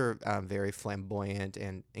YouTubers are very flamboyant,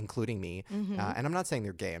 and including me. And I'm not saying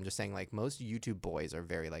they're gay. I'm just saying like most YouTube boys are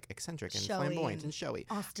very like eccentric and flamboyant and showy,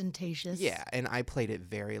 ostentatious. Yeah, and I played it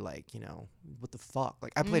very like, what the fuck?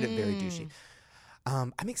 Like I played it very douchey.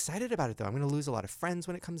 I'm excited about it though. I'm gonna lose a lot of friends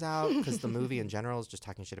when it comes out because the movie in general is just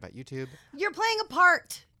talking shit about YouTube. You're playing a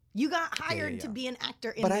part. You got hired to be an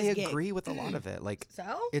actor in but this I agree with a lot of it. Like,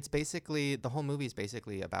 so it's basically the whole movie is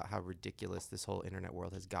basically about how ridiculous this whole internet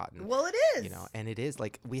world has gotten. Well, it is. And it is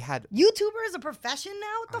like we had YouTuber is a profession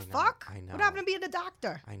now. What the fuck? I know. What happened to being a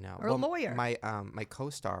doctor? I know. Or a lawyer. My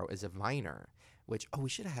co-star is a Viner, which we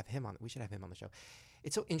should have him on. We should have him on the show.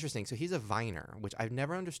 It's so interesting. So he's a Viner, which I've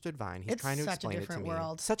never understood Vine. He's trying to explain it to me.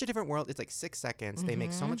 Such a different world. It's like 6 seconds. They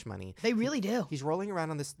make so much money. They really do. He's rolling around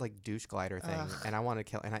on this like douche glider thing, and I want to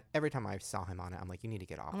kill. And every time I saw him on it, I'm like, you need to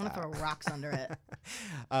get off. I want to throw rocks under it.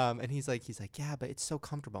 And he's like, yeah, but it's so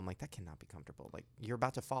comfortable. I'm like, that cannot be comfortable. Like you're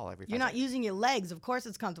about to fall every. You're not using your legs. Of course,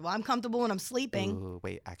 it's comfortable. I'm comfortable when I'm sleeping. Ooh,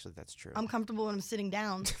 wait, actually, that's true. I'm comfortable when I'm sitting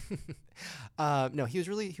down. No, he was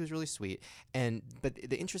really sweet. But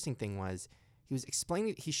the interesting thing was,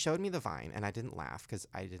 he showed me the Vine and I didn't laugh because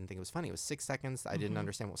I didn't think it was funny. It was 6 seconds. I didn't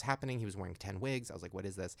understand what was happening. He was wearing 10 wigs. I was like, what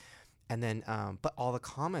is this? And then, but all the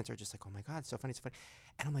comments are just like, oh my God, it's so funny, it's so funny.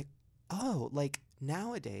 And I'm like, oh, like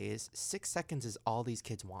nowadays, 6 seconds is all these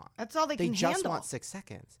kids want. That's all they can handle. They just want 6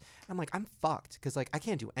 seconds. I'm like, I'm fucked because like I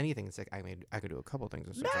can't do anything in 6. I could do a couple things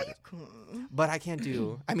in 6 seconds. But I can't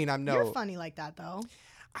do, You're funny like that though.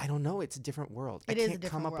 I don't know. It's a different world. It is a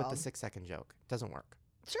different world. Come up with a 6-second joke. It doesn't work.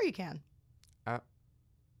 Sure you can.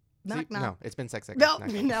 Knock, knock. No, it's been 6 seconds. No.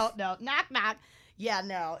 Knock, knock. Yeah,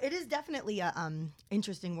 no. It is definitely a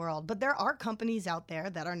interesting world. But there are companies out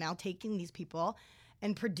there that are now taking these people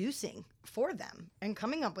and producing for them and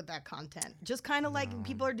coming up with that content. Just kind of like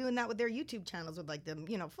people are doing that with their YouTube channels with like the,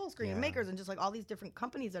 full screen makers and just like all these different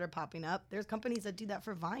companies that are popping up. There's companies that do that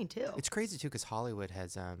for Vine too. It's crazy too because Hollywood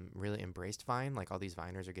has really embraced Vine. Like all these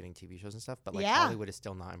Viners are getting TV shows and stuff, but like Hollywood has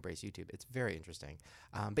still not embraced YouTube. It's very interesting.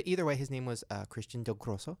 But either way, his name was Christian Del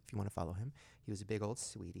Grosso, if you want to follow him. He was a big old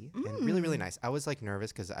sweetie and really, really nice. I was like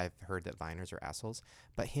nervous because I've heard that Viners are assholes,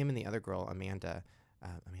 but him and the other girl, Amanda,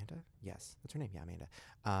 yes, that's her name. Yeah, Amanda.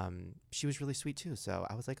 She was really sweet too. So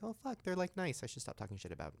I was like, oh fuck, they're like nice. I should stop talking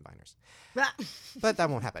shit about Viners. But that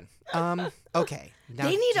won't happen. Okay. Now,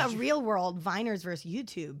 they need a real world Viners versus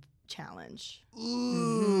YouTube challenge.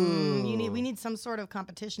 Ooh. We need some sort of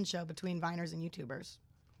competition show between Viners and YouTubers.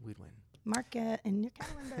 We'd win. Mark it in your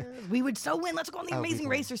calendars. We would so win. Let's go on the Amazing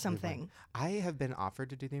Race or something. I have been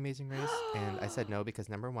offered to do the Amazing Race, and I said no because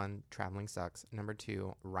number 1, traveling sucks. Number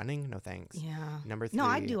 2, running, no thanks. Yeah. Number 3. No,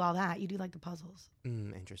 I do all that. You do like the puzzles.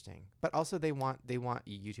 Interesting. But also they want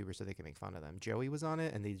YouTubers so they can make fun of them. Joey was on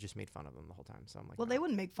it, and they just made fun of them the whole time. So I'm like, well, no. they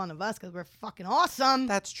wouldn't make fun of us because we're fucking awesome.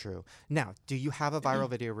 That's true. Now, do you have a viral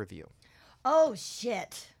video review? Oh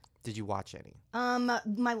shit. Did you watch any?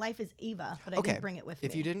 My Life is Eva, but I didn't bring it with me.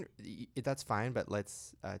 If you didn't, that's fine. But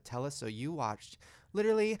let's tell us. So you watched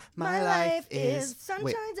literally My life is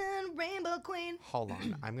Sunshine and Rainbow Queen. Hold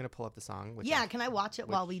on, I'm gonna pull up the song. Can I watch it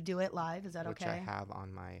while we do it live? Is that okay? Which I have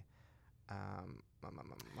on my.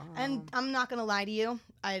 And I'm not gonna lie to you.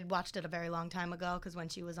 I had watched it a very long time ago because when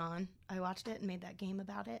she was on, I watched it and made that game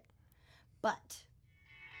about it. But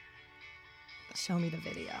show me the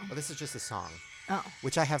video. Well, this is just a song. Oh.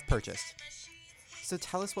 Which I have purchased. So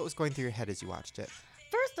tell us what was going through your head as you watched it.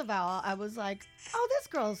 First of all, I was like, oh, this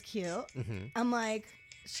girl's cute. Mm-hmm. I'm like,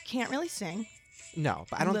 she can't really sing. No,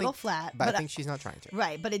 but I don't think... flat. But I think she's not trying to.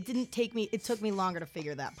 Right, but it took me longer to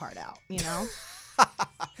figure that part out, you know?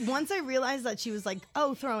 Once I realized that she was like,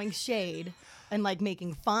 throwing shade and like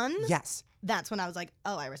making fun. Yes. That's when I was like,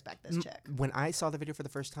 oh, I respect this chick. When I saw the video for the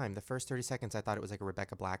first time, the first 30 seconds, I thought it was like a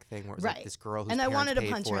Rebecca Black thing where it was like this girl who's parents paid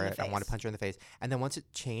for it. I wanted to punch her in the face. And then once it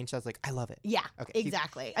changed, I was like, I love it. Yeah, okay,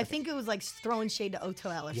 exactly. I think it was like throwing shade to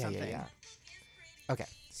O2L or something. Yeah. Okay,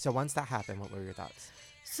 so once that happened, what were your thoughts?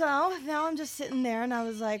 So now I'm just sitting there and I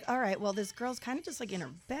was like, all right, well, this girl's kind of just like in her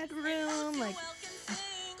bedroom, like...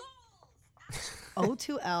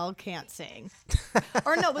 O2L can't sing.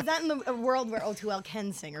 Or no, was that in the world where O2L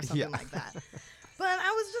can sing or something like that? But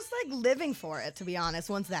I was just like living for it, to be honest,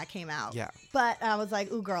 once that came out. Yeah. But I was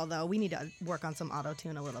like, ooh, girl, though, we need to work on some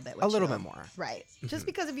auto-tune a little bit. A little bit more. Right. Just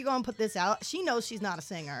because if you go and put this out, she knows she's not a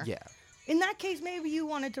singer. Yeah. In that case, maybe you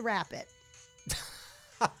wanted to rap it.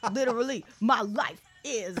 Literally, my life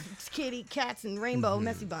is kitty, cats, and rainbow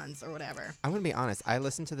messy buns or whatever. I'm going to be honest. I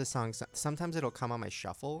listen to this song. Sometimes it'll come on my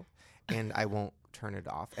shuffle, and I won't turn it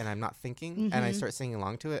off, and I'm not thinking, and I start singing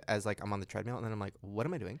along to it as like I'm on the treadmill, and then I'm like, what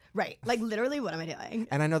am I doing? Right, like literally, what am I doing?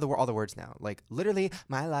 And I know all the words now. Like literally,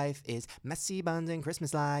 my life is messy buns and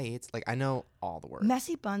Christmas lights. Like I know all the words.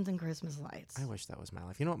 Messy buns and Christmas lights. I wish that was my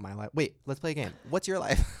life. You know what my life? Wait, let's play a game. What's your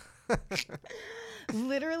life?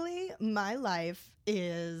 Literally, my life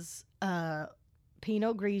is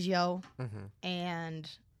Pinot Grigio and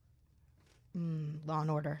Law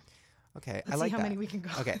and Order. Okay, Let's I like see how that. many we can go.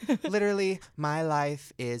 Okay, literally, my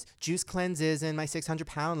life is juice cleanses in my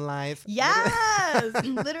 600-pound life. Yes,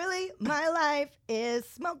 literally, my life is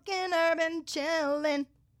smoking herb and chilling.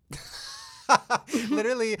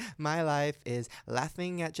 Literally, my life is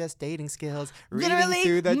laughing at just dating skills, Literally, reading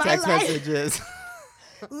through the text messages.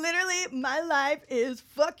 Literally, my life is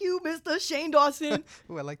fuck you, Mr. Shane Dawson.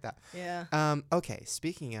 Ooh, I like that. Yeah. Okay,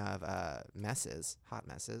 speaking of messes, hot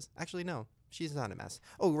messes. Actually, no. She's not a mess.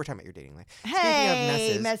 Oh, we're talking about your dating life. Hey, speaking of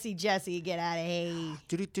messes, messy Jessie, get out of here.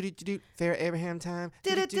 Do Fair Abraham time.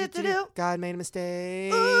 Do-do-do-do-do. God made a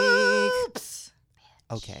mistake. Oops.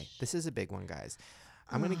 Okay, this is a big one, guys.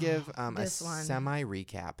 I'm going to give a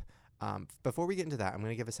semi-recap. Before we get into that, I'm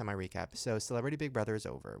going to give a semi-recap. So, Celebrity Big Brother is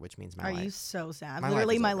over, which means my life. Are you so sad?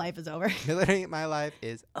 Literally, my life is over. Literally, my life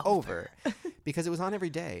is over. Because it was on every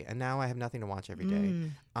day, and now I have nothing to watch every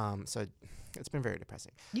day. So, it's been very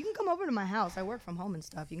depressing. You can come over to my house. I work from home and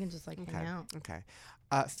stuff. You can just hang out. Okay.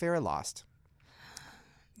 Farrah lost.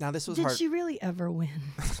 Now, this was Did hard. she really ever win?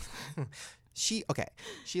 She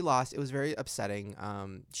lost. It was very upsetting.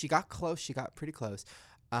 She got close. She got pretty close.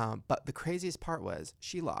 But the craziest part was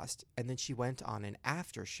she lost, and then she went on an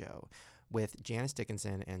after show with Janice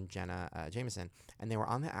Dickinson and Jenna Jameson, and they were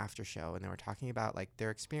on the after show, and they were talking about like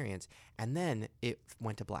their experience, and then it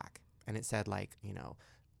went to black, and it said like,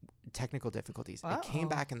 technical difficulties. It came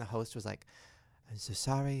back, and the host was like, I'm so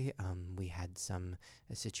sorry, we had some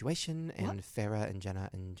situation, and Farrah and Jenna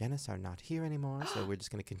and Janice are not here anymore, so we're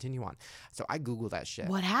just going to continue on. So I Googled that shit.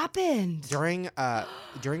 What happened? During a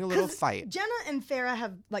little fight. Jenna and Farrah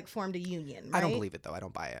have formed a union, right? I don't believe it, though. I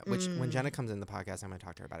don't buy it. Which, when Jenna comes in the podcast, I'm going to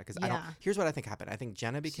talk to her about it. Because here's what I think happened. I think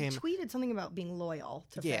Jenna became... She tweeted something about being loyal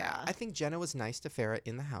to Farrah. Yeah, I think Jenna was nice to Farrah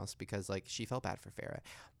in the house because, she felt bad for Farrah.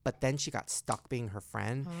 But then she got stuck being her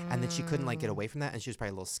friend, and then she couldn't, get away from that, and she was probably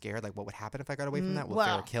a little scared, what would happen if I got away from that? Will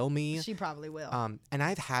Farrah kill me? She probably will. And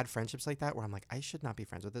I've had friendships like that where I'm like, I should not be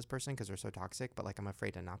friends with this person because they're so toxic, but like I'm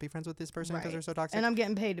afraid to not be friends with this person because they're so toxic. And I'm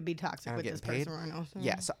getting paid to be toxic with this person right now. So.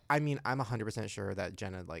 Yeah, so I mean, I'm 100% sure that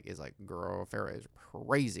Jenna like is like, girl, Farrah is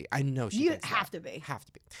crazy. I know she. You have to be. Have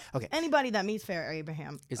to be. Okay. Anybody that meets Farrah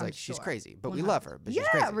Abraham is like, she's crazy, but 100%. we love her. But she's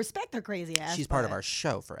crazy. Respect her crazy ass. She's part of our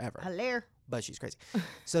show forever. Hilarious. But she's crazy.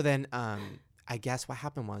 So then, I guess what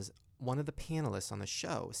happened was one of the panelists on the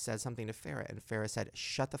show said something to Farrah, and Farrah said,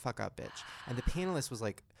 "Shut the fuck up, bitch." And the panelist was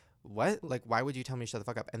like, "What? Like, why would you tell me to shut the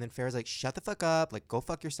fuck up?" And then Farrah's like, "Shut the fuck up. Like, go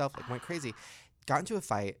fuck yourself." Like, went crazy. Got into a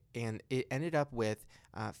fight, and it ended up with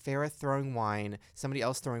Farrah throwing wine, somebody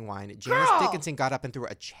else throwing wine. Janice Dickinson got up and threw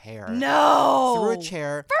a chair. No. Threw a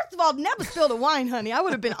chair. First of all, never spill the wine, honey. I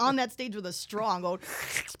would have been on that stage with a straw and going...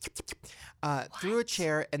 Threw a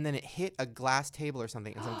chair, and then it hit a glass table or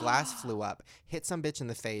something, and some glass flew up, hit some bitch in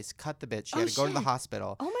the face, cut the bitch. She had to go to the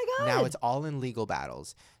hospital. Oh, my God. Now it's all in legal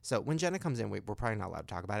battles. So when Jenna comes in, we're probably not allowed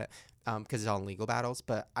to talk about it because it's all in legal battles.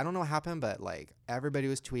 But I don't know what happened, but, like, everybody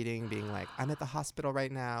was tweeting, being like, I'm at the hospital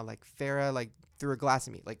right now. Like, Farrah, like, threw a glass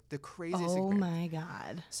at me. Like, the craziest Oh, experience. my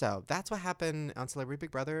God. So that's what happened on Celebrity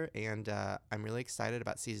Big Brother, and I'm really excited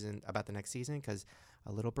about the next season because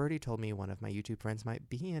a little birdie told me one of my YouTube friends might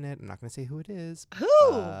be in it. I'm not going to say who it is. Who?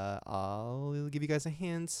 I'll give you guys a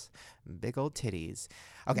hint. Big old titties.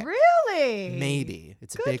 Okay. Really? Maybe.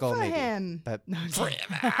 It's Good a big old for maybe. him. But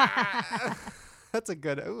that's a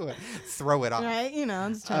good, throw it off. Right? You know,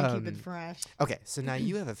 I'm just trying to keep it fresh. Okay, so now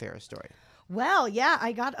you have a Farrah story. Well, yeah,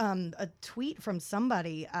 I got a tweet from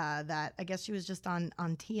somebody that I guess she was just on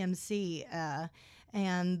TMC,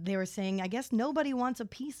 and they were saying, I guess nobody wants a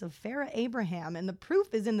piece of Farrah Abraham, and the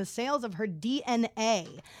proof is in the sales of her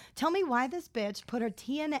DNA. Tell me why this bitch put her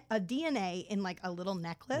DNA in like a little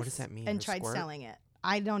necklace. What does that mean? And tried selling it.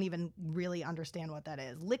 I don't even really understand what that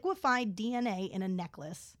is. Liquefied DNA in a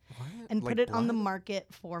necklace. What? And Like put it on the blood? market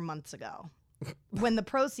 4 months ago. When the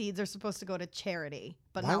proceeds are supposed to go to charity,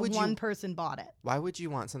 but Why not would one you- person bought it. Why would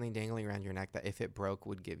you want something dangling around your neck that if it broke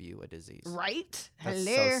would give you a disease? Right? That's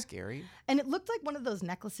Hello. so scary. And it looked like one of those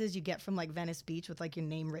necklaces you get from like Venice Beach with like your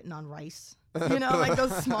name written on rice. You know, like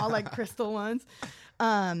those small like crystal ones.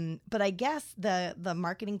 But I guess the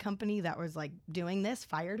marketing company that was like doing this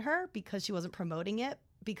fired her because she wasn't promoting it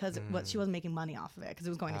because she wasn't making money off of it because it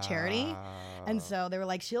was going to charity. And so they were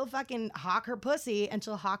like, she'll fucking hawk her pussy and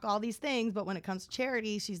she'll hawk all these things, but when it comes to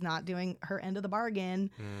charity, she's not doing her end of the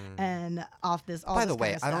bargain and off this all By this the way,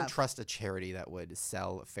 kind of I don't stuff. trust a charity that would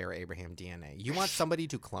sell Farrah Abraham DNA. You want somebody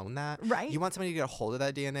to clone that? Right. You want somebody to get a hold of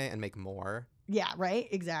that DNA and make more? Yeah, right?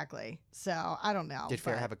 Exactly. So I don't know. Did Farrah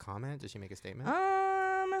but- have a comment? Did she make a statement?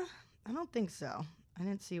 I don't think so. I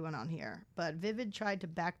didn't see one on here. But Vivid tried to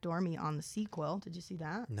backdoor me on the sequel. Did you see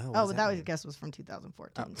that? No, what Oh, does that that was, I mean? guess was from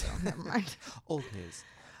 2014. So never mind. Old news.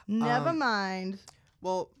 Never mind.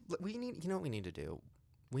 Well, we need. You know what we need to do?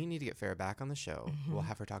 We need to get Farrah back on the show. We'll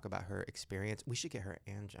have her talk about her experience. We should get her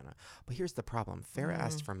and Jenna. But here's the problem. Farrah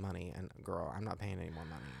asked for money, and girl, I'm not paying any more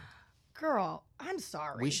money. Girl, I'm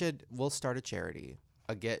sorry. We'll start a charity.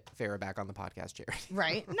 Get Farrah back on the podcast charity.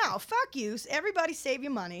 Right? No, fuck you. Everybody save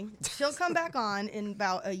your money. She'll come back on in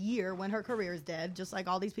about a year when her career is dead, just like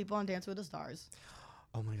all these people on Dance with the Stars.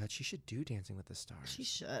 Oh my God, she should do Dancing with the Stars. She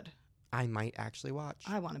should. I might actually watch.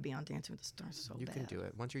 I want to be on Dancing with the Stars so You bad. can do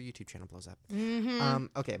it once your YouTube channel blows up. Mm-hmm.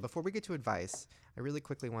 Okay, before we get to advice, I really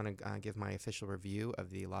quickly want to give my official review of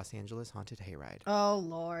the Los Angeles Haunted Hayride. Oh,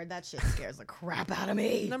 Lord. That shit scares the crap out of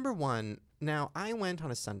me. Number one, now I went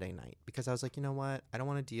on a Sunday night because I was like, you know what? I don't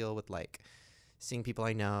want to deal with like seeing people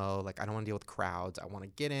I know. Like, I don't want to deal with crowds. I want to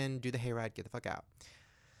get in, do the hayride, get the fuck out.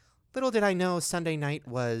 Little did I know Sunday night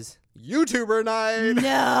was YouTuber night.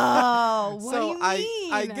 No. What So do you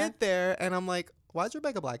mean? I get there and I'm like, why is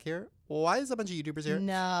Rebecca Black here? Why is a bunch of YouTubers here?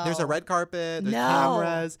 No. There's a red carpet. There's No.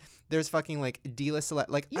 cameras. There's fucking like D-list select.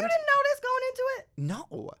 Like You didn't know this going into it? no.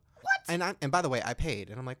 What? And by the way, I paid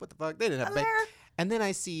and I'm like, what the fuck? They didn't have. Hello? And then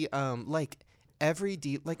I see like every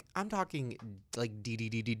I'm talking like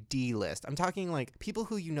D list. I'm talking like people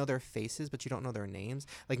who you know their faces but you don't know their names.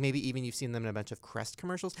 Like maybe even you've seen them in a bunch of Crest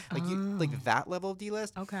commercials. Like like that level of D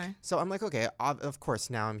list. Okay. So I'm like, okay, of course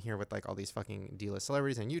now I'm here with like all these fucking D list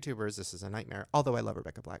celebrities and YouTubers. This is a nightmare. Although I love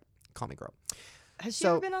Rebecca Black. Call me girl. Has she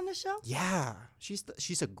So- ever been on this show? Yeah, she's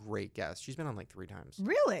a great guest. She's been on like 3 times.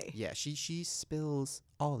 Really? Yeah, she spills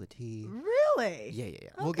all the tea. Really? Yeah.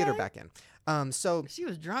 We'll get her Okay. back in. So She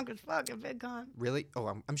was drunk as fuck at VidCon. really, oh,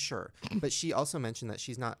 I'm sure. But she also mentioned that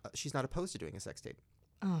she's not opposed to doing a sex tape,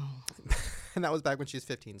 Oh. and that was back when she was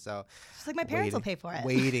 15. So She's like, my parents will pay for it.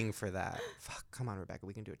 Waiting for that. Fuck, come on, Rebecca,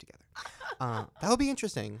 we can do it together. That would be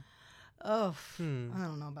interesting. Oh, I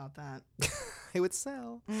don't know about that. It would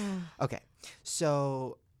sell. Okay,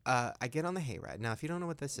 so I get on the hayride. Now, if you don't know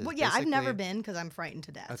what this is, Well, yeah, I've never been because I'm frightened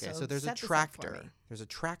to death. Okay, so there's a tractor. There's a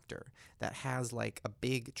tractor that has like a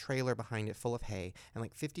big trailer behind it full of hay, and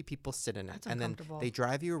like 50 people sit in it. That's and then uncomfortable. they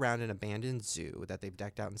drive you around an abandoned zoo that they've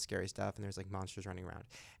decked out in scary stuff, and there's like monsters running around.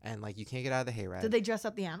 And like you can't get out of the hayride. Did they dress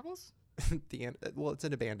up the animals? Well, it's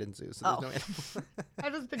an abandoned zoo, so there's no animals. I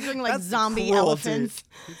was picturing like That's zombie cruel, elephants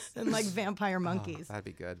and like vampire monkeys. That'd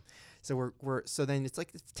be good. So so then it's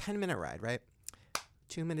like a 10-minute ride, right?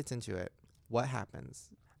 2 minutes into it, what happens?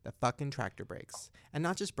 The fucking tractor brakes, and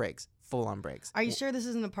not just brakes, full on brakes. Are you sure this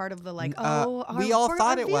isn't a part of the like? We all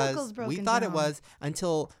thought it was. We thought it was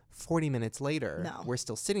until 40 minutes later. No. We're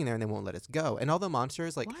still sitting there and they won't let us go. And all the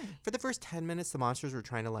monsters, like Why? for the first 10 minutes, the monsters were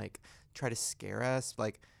trying to scare us,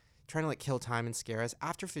 trying to kill time and scare us.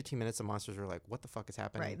 After 15 minutes, the monsters were like, "What the fuck is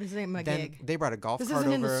happening?" Right, this ain't my then gig. They brought a golf This cart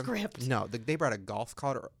isn't over. in the script. No, they brought a golf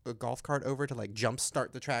cart over to like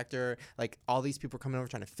jumpstart the tractor. Like all these people were coming over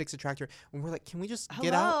trying to fix the tractor, and we're like, "Can we just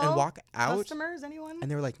get out and walk out?" Customers, anyone? And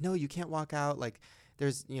they were like, "No, you can't walk out. Like,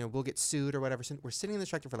 there's we'll get sued or whatever." So we're sitting in the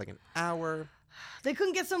tractor for like an hour. They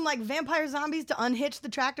couldn't get some like vampire zombies to unhitch the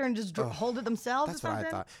tractor and just hold it themselves. That's what I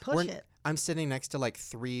thought. Push it. I'm sitting next to like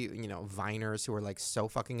 3 viners who are like so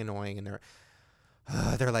fucking annoying, and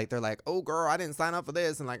they're like, "Oh girl, I didn't sign up for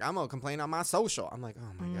this," and like I'm gonna complain on my social. I'm like,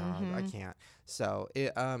 "Oh my god, I can't." So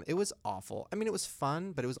it was awful. I mean, it was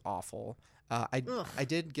fun, but it was awful. I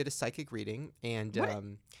did get a psychic reading, and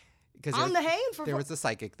because on the hay there was a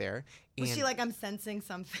psychic there. Was and she like, "I'm sensing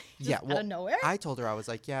something"? Yeah, out of nowhere. I told her, I was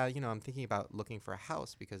like, "Yeah, I'm thinking about looking for a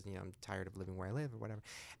house because I'm tired of living where I live or whatever."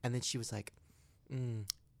 And then she was like,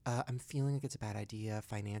 "I'm feeling like it's a bad idea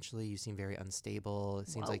financially. You seem very unstable. It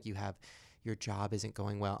seems like your job isn't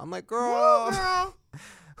going well." I'm like, girl.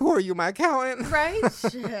 Who are you, my accountant? Right?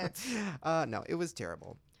 Shit. No, it was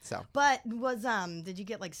terrible. So, but did you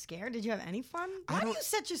get like scared? Did you have any fun? Why do you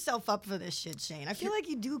set yourself up for this shit, Shane? I feel like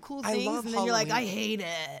you do cool things and then you're like, I hate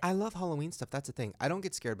it. I love Halloween stuff. That's the thing. I don't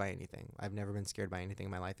get scared by anything. I've never been scared by anything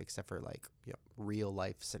in my life except for like real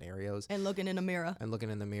life scenarios. And looking in a mirror. And looking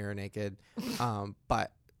in the mirror naked.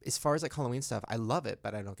 But as far as like Halloween stuff, I love it,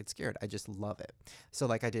 but I don't get scared. I just love it. So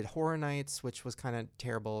like I did horror nights, which was kind of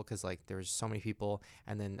terrible because like there was so many people,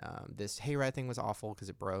 and then this hayride thing was awful because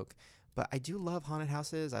it broke. But I do love haunted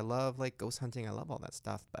houses. I love like ghost hunting. I love all that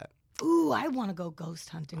stuff. But ooh, I want to go ghost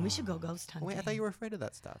hunting. We should go ghost hunting. Wait, I thought you were afraid of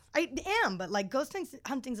that stuff. I am, but like ghost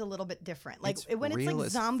hunting's a little bit different. Like when it's like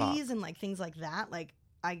zombies and like things like that, like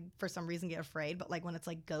I for some reason get afraid. But like when it's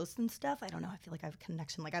like ghosts and stuff, I don't know. I feel like I have a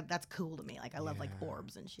connection. Like that's cool to me. Like I love like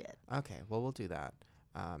orbs and shit. Okay, well we'll do that.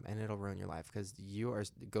 And it'll ruin your life because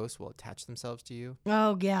ghosts will attach themselves to you.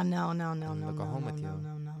 Oh yeah, no. They'll go home with you.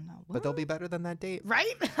 No. But they'll be better than that date,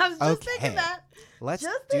 right? I was just thinking that. Let's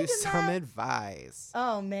do some advice.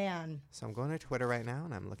 Oh man. So I'm going to Twitter right now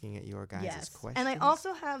and I'm looking at your guys' questions. And I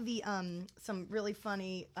also have the some really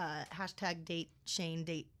funny #date Shane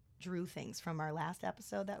date Drew things from our last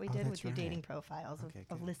episode that we did with your dating profiles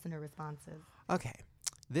of listener responses. Okay,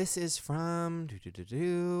 this is from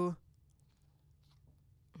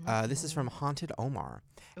this is from Haunted Omar.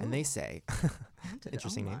 Ooh. And they say,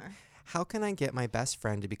 interesting name, how can I get my best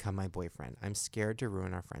friend to become my boyfriend? I'm scared to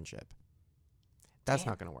ruin our friendship. That's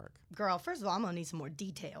not going to work. Girl, first of all, I'm going to need some more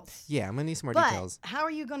details. Yeah, I'm going to need some more details. How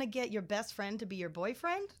are you going to get your best friend to be your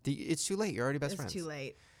boyfriend? It's too late. You're already best friends. It's too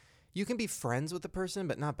late. You can be friends with the person,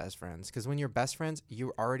 but not best friends. Because when you're best friends,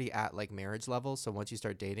 you're already at like marriage level. So once you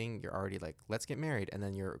start dating, you're already like, let's get married, and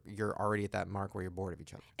then you're already at that mark where you're bored of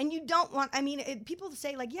each other. And you don't want. I mean, people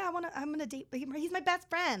say like, yeah, I'm gonna date. He's my best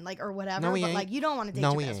friend, like or whatever. No, but like, you don't want to date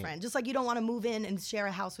your best friend. Just like you don't want to move in and share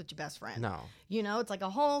a house with your best friend. No. It's like a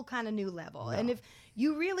whole kind of new level. No. And if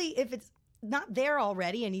it's not there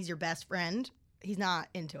already, and he's your best friend, he's not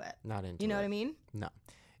into it. Not into it. You know what I mean? No.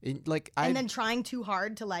 And then trying too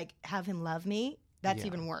hard to like have him love me, that's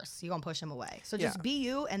even worse. You're going to push him away. So just be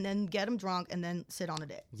you and then get him drunk and then sit on a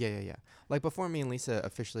date. Yeah. Like before me and Lisa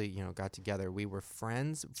officially, got together, we were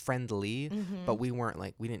friendly, but we weren't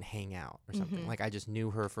like, we didn't hang out or something. Like I just knew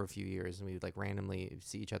her for a few years and we would like randomly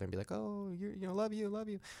see each other and be like, oh, love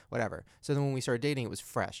you, whatever. So then when we started dating, it was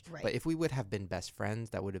fresh. Right. But if we would have been best friends,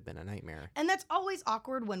 that would have been a nightmare. And that's always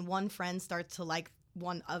awkward when one friend starts to like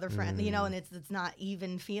one other friend, and it's not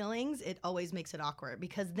even feelings. It always makes it awkward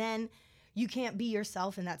because then you can't be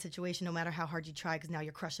yourself in that situation no matter how hard you try because now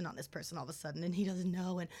you're crushing on this person all of a sudden and he doesn't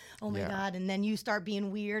know and oh my God, and then you start being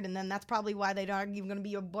weird and then that's probably why they're not even going to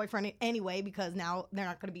be your boyfriend anyway because now they're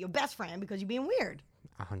not going to be your best friend because you're being weird.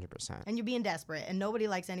 100%. And you're being desperate and nobody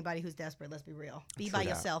likes anybody who's desperate. Let's be real. Be by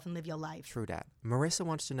yourself and live your life. True that. Marissa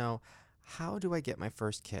wants to know, How do I get my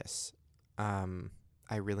first kiss?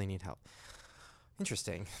 I really need help.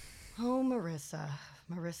 Interesting. Oh, Marissa.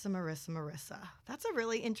 That's a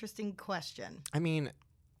really interesting question. I mean,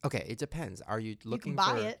 okay, it depends. Are you looking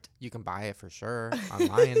buy it. You can buy it for sure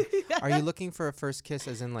online. Are you looking for a first kiss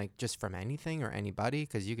as in like just from anything or anybody?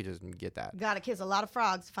 Because you could just get that. Gotta kiss a lot of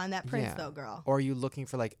frogs to find that prince, though, girl. Or are you looking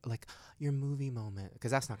for like your movie moment?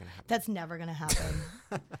 Because that's not gonna happen. That's never gonna happen.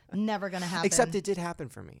 Never gonna happen. Except it did happen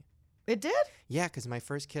for me. It did? Yeah, because my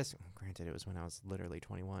first kiss, granted, it was when I was literally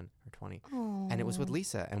 21 or 20. Aww. And it was with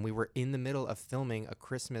Lisa. And we were in the middle of filming a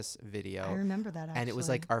Christmas video. I remember that, actually. And it was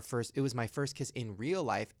like it was my first kiss in real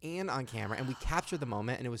life and on camera. And we captured the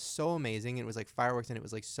moment. And it was so amazing. And it was like fireworks. And it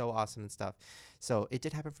was like so awesome and stuff. So it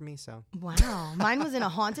did happen for me. So wow. Mine was in a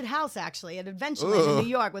haunted house, actually, at Adventureland in New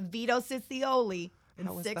York with Vito Ciccioli in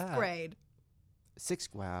 6th grade.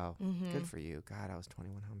 Wow. Mm-hmm. Good for you. God, I was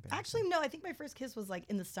 21. How embarrassing. Actually, no, I think my first kiss was like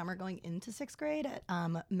in the summer going into 6th grade at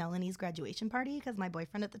Melanie's graduation party because my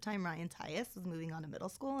boyfriend at the time, Ryan Tyus, was moving on to middle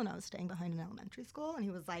school and I was staying behind in elementary school. And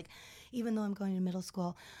he was like, even though I'm going to middle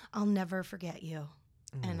school, I'll never forget you.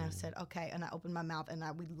 Mm. And I said, okay. And I opened my mouth and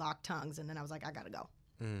we locked tongues. And then I was like, I got to go.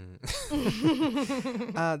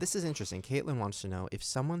 This is interesting. Caitlin wants to know if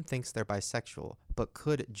someone thinks they're bisexual but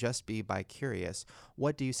could just be bi-curious,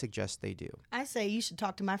 what do you suggest they do? I say you should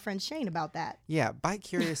talk to my friend Shane about that. Yeah,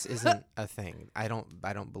 bi-curious isn't a thing. I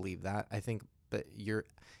don't believe that. I think, but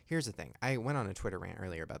here's the thing. I went on a Twitter rant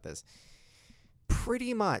earlier about this.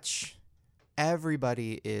 Pretty much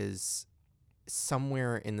everybody is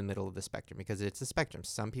somewhere in the middle of the spectrum because it's a spectrum.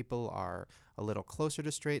 Some people are a little closer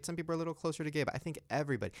to straight, some people are a little closer to gay, but I think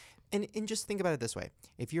everybody, and just think about it this way.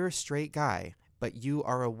 If you're a straight guy, but you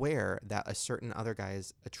are aware that a certain other guy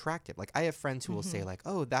is attractive, like I have friends who will say like,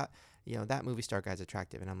 oh, that movie star guy's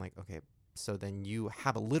attractive. And I'm like, okay, so then you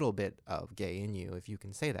have a little bit of gay in you if you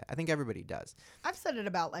can say that. I think everybody does. I've said it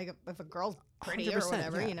about like if a girl's pretty or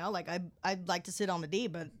whatever, you know, like I'd like to sit on the D,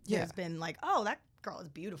 but there's been like, oh, that girl is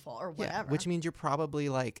beautiful or whatever. Yeah, which means you're probably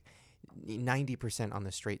like 90% on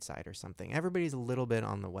the straight side or something. Everybody's a little bit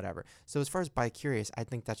on the whatever. So as far as bi-curious, I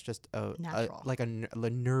think that's just a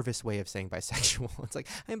nervous way of saying bisexual. It's like,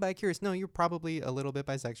 I'm bi-curious. No, you're probably a little bit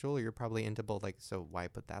bisexual or you're probably into both. Like, so why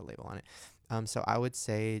put that label on it? So I would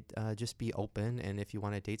say just be open. And if you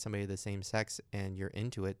want to date somebody of the same sex and you're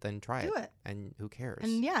into it, then try it. Do it. And who cares?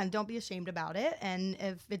 And yeah, and don't be ashamed about it. And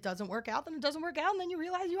if it doesn't work out, then it doesn't work out. And then you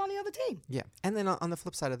realize you're on the other team. Yeah. And then on the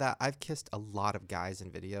flip side of that, I've kissed a lot of guys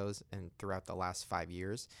in videos and throughout the last 5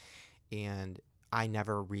 years. And I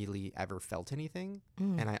never really ever felt anything,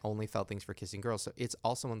 and I only felt things for kissing girls. So it's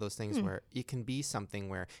also one of those things where it can be something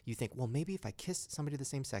where you think, well, maybe if I kiss somebody of the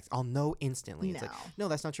same sex, I'll know instantly. No. It's like, no,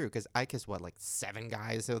 that's not true, because I kissed, like 7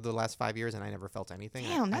 guys over the last 5 years, and I never felt anything.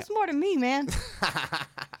 Damn, that's more than me, man.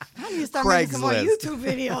 I need to start making some more YouTube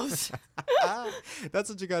videos. That's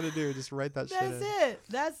what you got to do. Just write that shit in.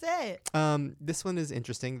 That's it. This one is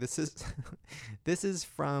interesting. This is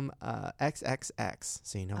from XXX,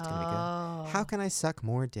 so you know it's going to be good. How can I suck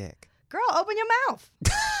more dick? Girl, open your mouth.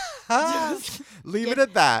 Leave it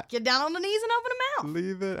at that. Get down on the knees and open the mouth.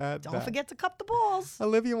 Leave it at that. Don't forget to cup the balls.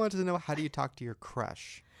 Olivia wanted to know, how do you talk to your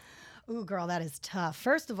crush? Ooh, girl, that is tough.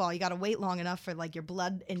 First of all, you got to wait long enough for like your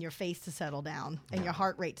blood in your face to settle down and your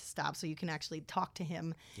heart rate to stop so you can actually talk to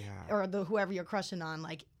him or whoever you're crushing on,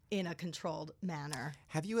 like in a controlled manner.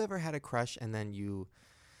 Have you ever had a crush and then you...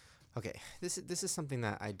 Okay, this is something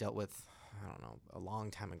that I dealt with, I don't know, a long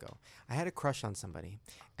time ago. I had a crush on somebody,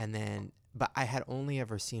 and then, but I had only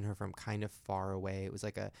ever seen her from kind of far away. It was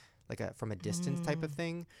like a from a distance type of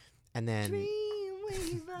thing, and then like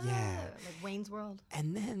Wayne's World.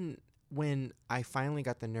 And then when I finally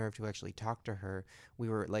got the nerve to actually talk to her, we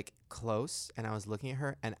were like close, and I was looking at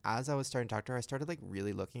her, and as I was starting to talk to her, I started like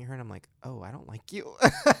really looking at her, and I'm like, oh, I don't like you.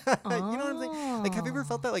 You know what I'm saying? Like, have you ever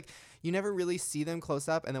felt that? Like, you never really see them close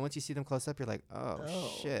up, and then once you see them close up, you're like, oh.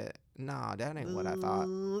 shit, nah, that ain't what I thought.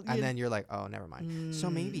 And then you're like, oh, never mind. So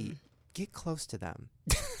maybe get close to them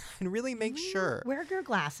and really make sure. Wear your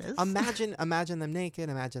glasses. Imagine them naked.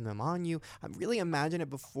 Imagine them on you. Really imagine it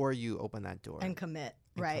before you open that door. And commit.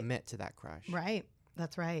 Commit to that crush. Right.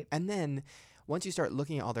 That's right. And then once you start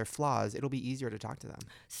looking at all their flaws, it'll be easier to talk to them.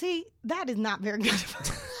 See, that is not very good.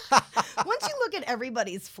 Once you look at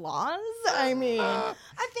everybody's flaws, I mean, I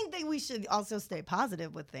think that we should also stay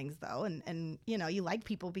positive with things, though. And you know, you like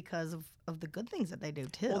people because of the good things that they do,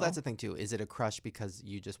 too. Well, that's the thing, too. Is it a crush because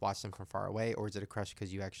you just watch them from far away, or is it a crush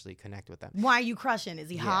because you actually connect with them? Why are you crushing? Is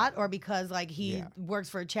he hot, or because, like, he works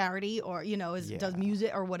for a charity, or, you know, does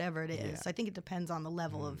music, or whatever it is? I think it depends on the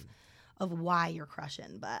level of why you're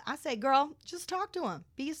crushing. But I say, girl, just talk to him.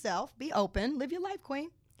 Be yourself. Be open. Live your life,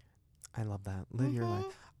 queen. I love that. Live your life.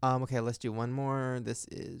 Okay, let's do one more. This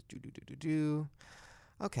is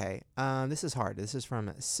Okay, this is hard. This is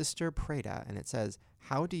from Sister Prada, and it says,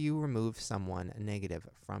 "How do you remove someone negative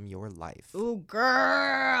from your life?" Ooh,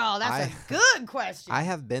 girl, that's a good question. I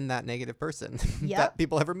have been that negative person that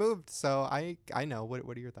people have removed, so I know.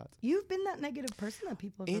 What are your thoughts? You've been that negative person that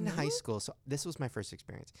people have removed? In high school, so this was my first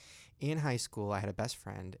experience. In high school, I had a best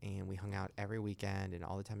friend, and we hung out every weekend and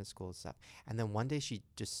all the time at school and stuff. And then one day she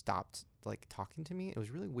just stopped like talking to me. It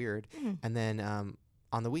was really weird. And then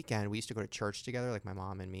on the weekend, we used to go to church together, like my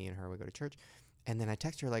mom and me and her would go to church. And then I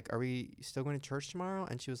texted her, like, "Are we still going to church tomorrow?"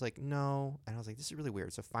 And she was like, "No." And I was like, "This is really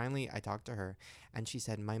weird." So finally, I talked to her, and she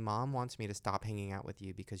said, "My mom wants me to stop hanging out with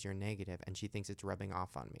you because you're negative, and she thinks it's rubbing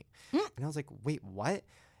off on me." And I was like, "Wait, what?"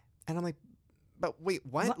 And I'm like, "But wait,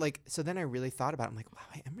 what?" Like, so then I really thought about it. I'm like, wow,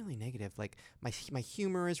 I am really negative. Like, my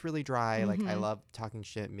humor is really dry. Like, I love talking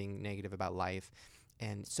shit and being negative about life.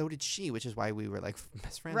 And so did she, which is why we were, like,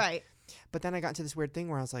 best friends. Right. But then I got into this weird thing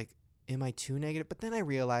where I was like, am I too negative? But then I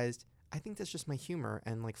realized, I think that's just my humor,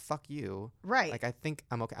 and, like, fuck you. Right. Like, I think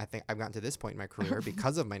I'm okay. I think I've gotten to this point in my career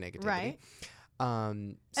because of my negativity. Right. So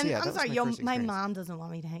and yeah, I'm sorry, my mom doesn't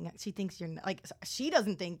want me to hang out. She thinks you're, like, she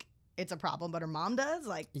doesn't think it's a problem, but her mom does.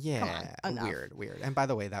 Like, yeah, come on, weird. And by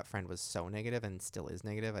the way, that friend was so negative and still is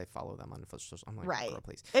negative. I follow them on social. I'm like, right. Girl,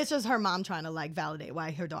 please. It's just her mom trying to, like, validate why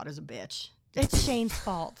her daughter's a bitch. It's Shane's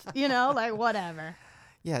fault, you know, like, whatever.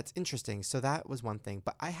 Yeah, it's interesting. So that was one thing.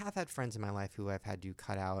 But I have had friends in my life who I've had to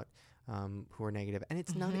cut out, who are negative. And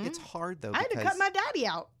it's not, it's hard, though. I had to cut my daddy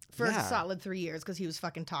out for Yeah. a solid 3 years because he was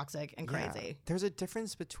fucking toxic and crazy. Yeah. There's a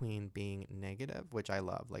difference between being negative, which I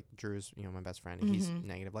love. Like, Drew's, my best friend. He's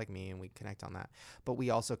negative like me, and we connect on that. But we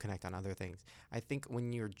also connect on other things. I think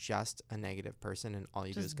when you're just a negative person and all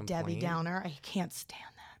you do is complain. Debbie Downer. I can't stand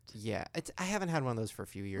that. Yeah, I haven't had one of those for a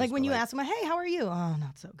few years. Like when you ask them, "Hey, how are you?" "Oh,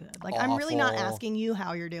 not so good." Like, I'm really not asking you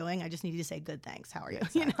how you're doing. I just need you to say good thanks. How are you?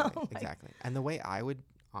 Exactly, You know? Exactly. And the way I would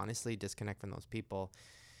honestly disconnect from those people,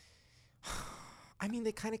 I mean,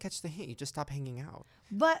 they kind of catch the hint. You just stop hanging out.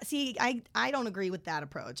 But see, I don't agree with that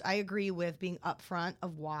approach. I agree with being upfront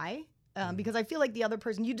of why. Because I feel like the other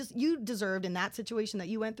person, you deserved in that situation that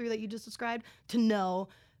you went through that you just described to know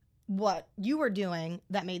what you were doing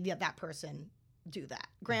that made that person do that.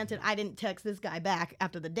 Granted, I didn't text this guy back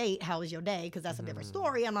after the date, "How was your day?" because that's a different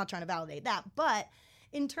story. I'm not trying to validate that. But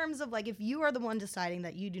in terms of, like, if you are the one deciding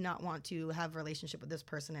that you do not want to have a relationship with this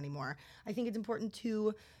person anymore, I think it's important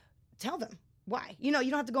to tell them why. You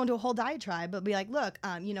don't have to go into a whole diatribe, but be like, "Look,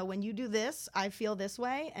 when you do this, I feel this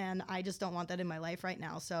way, and I just don't want that in my life right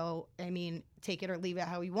now. So, I mean, take it or leave it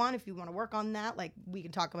how you want. If you want to work on that, like, we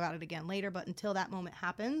can talk about it again later. But until that moment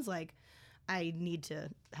happens, like, I need to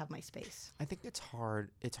have my space." I think it's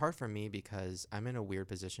hard. It's hard for me because I'm in a weird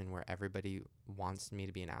position where everybody wants me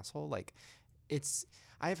to be an asshole. Like,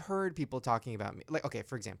 I've heard people talking about me. Like, okay,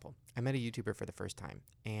 for example, I met a YouTuber for the first time,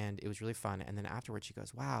 and it was really fun. And then afterwards, she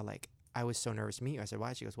goes, "Wow, like, I was so nervous to meet you." I said,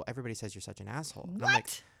 "Why?" She goes, "Well, everybody says you're such an asshole." And I'm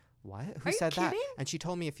like, what? Who said that? And she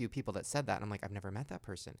told me a few people that said that. And I'm like, I've never met that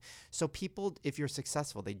person. So people, if you're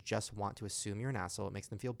successful, they just want to assume you're an asshole. It makes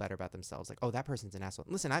them feel better about themselves. Like, oh, that person's an asshole.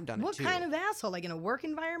 Listen, I've done it too. What kind of asshole? Like in a work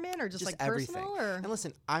environment or just like everything. personal? Or? And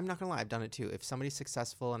listen, I'm not going to lie. I've done it too. If somebody's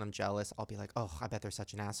successful and I'm jealous, I'll be like, oh, I bet they're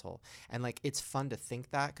such an asshole. And like, it's fun to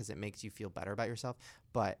think that because it makes you feel better about yourself.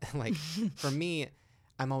 But like, for me,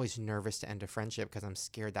 I'm always nervous to end a friendship because I'm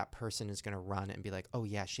scared that person is going to run and be like, oh,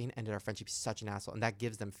 yeah, Shane ended our friendship. He's such an asshole. And that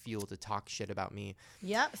gives them fuel to talk shit about me.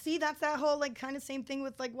 Yep. See, that's that whole like kind of same thing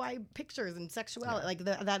with like why pictures and sexuality, like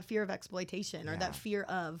that fear of exploitation or that fear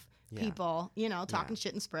of people, talking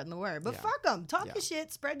shit and spreading the word. But fuck them. Talk your shit,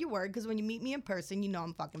 spread your word, because when you meet me in person,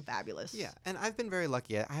 I'm fucking fabulous. Yeah. And I've been very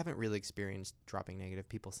lucky. I haven't really experienced dropping negative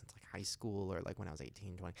people since like high school or like when I was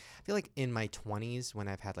 18, 20. I feel like in my 20s when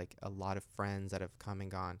I've had like a lot of friends that have come and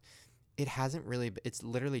gone, it hasn't really, it's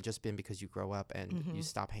literally just been because you grow up and you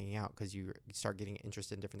stop hanging out because you start getting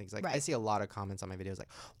interested in different things. Like I see a lot of comments on my videos like,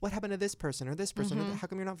 what happened to this person or this person? Or how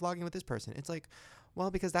come you're not vlogging with this person? It's like,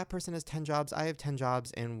 well, because that person has 10 jobs, I have 10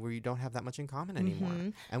 jobs, and we don't have that much in common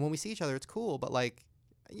anymore. And when we see each other, it's cool, but like,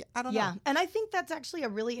 I don't know. Yeah, and I think that's actually a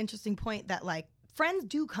really interesting point that like, friends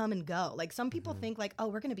do come and go. Like some people think like, oh,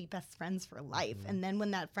 we're going to be best friends for life. And then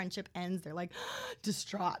when that friendship ends, they're like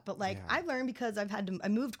distraught. But like I've learned because I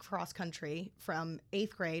moved cross country from 8th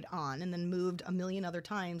grade on and then moved a million other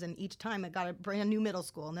times. And each time I got a brand new middle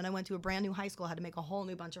school. And then I went to a brand new high school, had to make a whole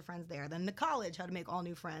new bunch of friends there. Then to college, had to make all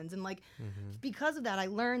new friends. And like because of that, I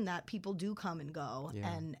learned that people do come and go.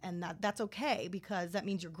 And that's okay because that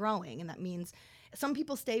means you're growing. And that means some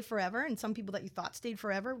people stay forever and some people that you thought stayed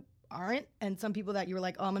forever aren't, and some people that you were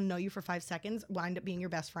like, oh, I'm gonna know you for 5 seconds, wind up being your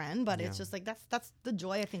best friend. But it's just like that's the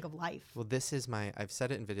joy, I think, of life. Well, this is I've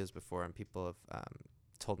said it in videos before, and people have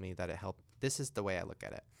told me that it helped. This is the way I look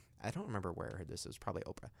at it. I don't remember where I heard this. It was probably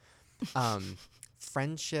Oprah.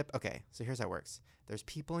 Friendship. Okay, so here's how it works. There's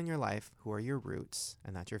people in your life who are your roots,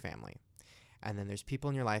 and that's your family. And then there's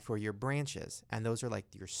people in your life who are your branches, and those are like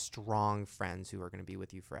your strong friends who are going to be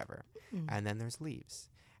with you forever. And then there's leaves,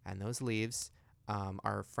 and those leaves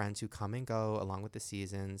are friends who come and go along with the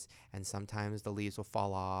seasons, and sometimes the leaves will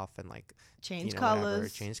fall off and like change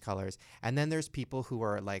colors. Change colors. And then there's people who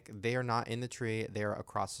are like, they are not in the tree, they're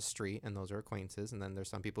across the street, and those are acquaintances. And then there's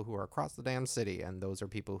some people who are across the damn city, and those are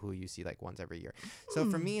people who you see like once every year. So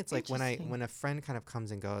for me, it's like when a friend kind of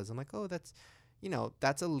comes and goes, I'm like, oh, that's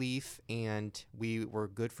a leaf, and we were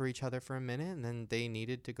good for each other for a minute, and then they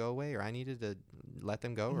needed to go away, or I needed to let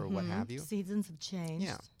them go, or what have you. Seasons have changed.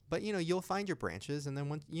 Yeah. But, you'll find your branches, and then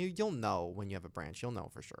when you'll know when you have a branch. You'll know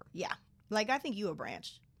for sure. Yeah. Like, I think you a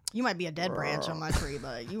branch. You might be a dead branch on my tree,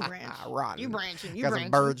 but you branch. Rotten. You branching. You got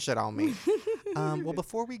branching. some bird shit on me. Well,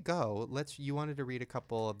 before we go, you wanted to read a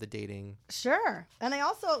couple of the dating. Sure. And I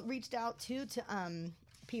also reached out, too, to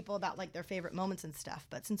people about, like, their favorite moments and stuff.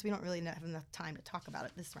 But since we don't really have enough time to talk about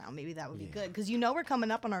it this round, maybe that would be good. Because we're coming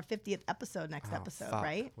up on our 50th episode next episode, fuck.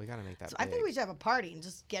 right? We got to make that So big. I think we should have a party and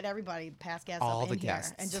just get everybody past gas All up the in here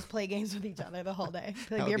guests. and just play games with each other the whole day.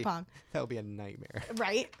 Play That beer would be- pong. That would be a nightmare.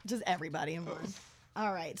 Right? Just everybody involved.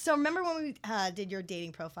 All right. So remember when we did your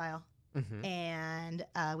dating profile? And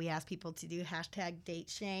we asked people to do hashtag date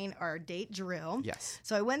Shane or date Drew. Yes.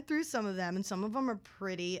 So I went through some of them, and some of them are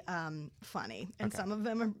pretty funny, and some of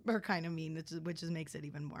them are kind of mean, which makes it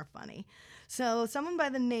even more funny. So someone by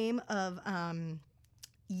the name of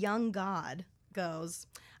Young God goes,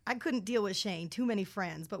 I couldn't deal with Shane, too many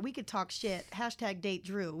friends, but we could talk shit. Hashtag date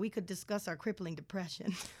Drew. We could discuss our crippling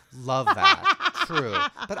depression. Love that. True.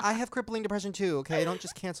 But I have crippling depression too, okay? Don't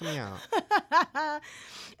just cancel me out.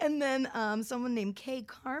 And then someone named Kay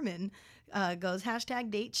Carmen goes, hashtag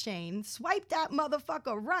date Shane. Swipe that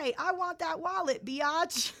motherfucker right. I want that wallet,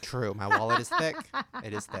 biatch. True. My wallet is thick.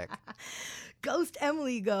 It is thick. Ghost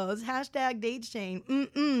Emily goes, hashtag date Shane.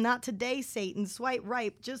 Not today, Satan. Swipe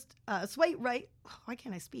right. Just swipe right. Why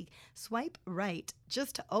can't I speak? Swipe right.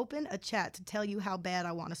 Just to open a chat to tell you how bad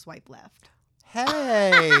I want to swipe left.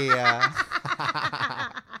 Hey.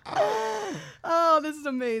 Oh, this is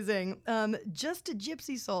amazing. Just a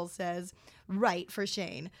Gypsy Soul says, right for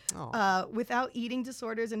Shane. Without eating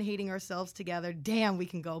disorders and hating ourselves together, damn, we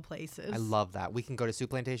can go places. I love that. We can go to Soup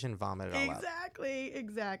Plantation and vomit it all up.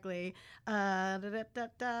 Exactly.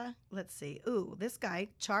 Let's see. Ooh, this guy,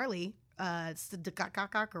 Charlie,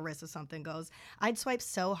 Carissa something goes, I'd swipe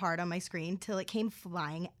so hard on my screen till it came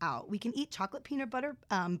flying out. We can eat chocolate peanut butter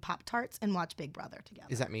Pop-Tarts and watch Big Brother together.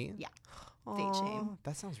 Is that me? Yeah. Date Shane.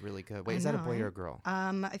 That sounds really good. Wait, is that a boy or a girl?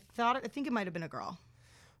 I think it might have been a girl.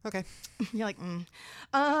 Okay. You're like,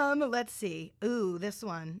 let's see. Ooh, this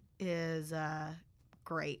one is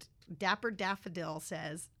great. Dapper Daffodil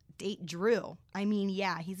says, date Drew. I mean,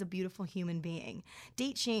 yeah, he's a beautiful human being.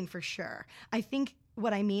 Date Shane for sure. I think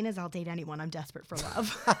what I mean is I'll date anyone. I'm desperate for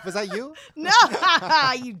love. Was that you? No,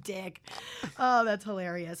 you dick. Oh, that's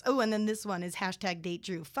hilarious. Oh, and then this one is hashtag date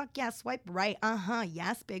Drew. Fuck yeah, swipe right.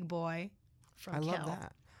 Yes, big boy. From I Kel. love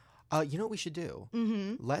that. You know what we should do?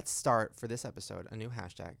 Let's start for this episode a new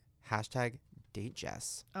hashtag. Hashtag date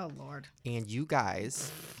Jess. Oh, Lord. And you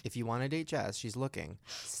guys, if you want to date Jess, she's looking.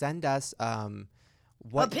 Send us a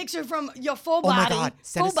picture from your full body. Oh my God.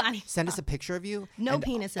 Send us Full a picture of you. No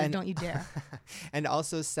penises, don't you dare. And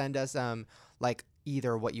also send us like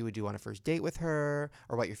either what you would do on a first date with her,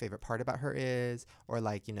 or what your favorite part about her is, or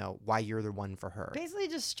like, why you're the one for her. Basically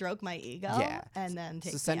just stroke my ego. Yeah. And then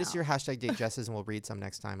take So send me us out. your hashtag date Jesses, and we'll read some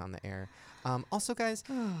next time on the air. Also, guys,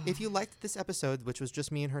 if you liked this episode, which was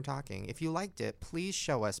just me and her talking, if you liked it, please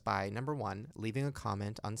show us by, number one, leaving a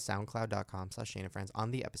comment on soundcloud.com/ShaneandFriends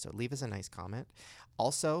on the episode. Leave us a nice comment.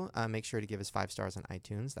 Also, make sure to give us 5 stars on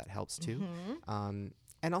iTunes. That helps too.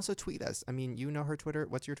 And also tweet us. I mean, you know her Twitter.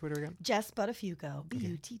 What's your Twitter again? Jess Buttafuoco.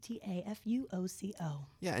 Buttafuoco.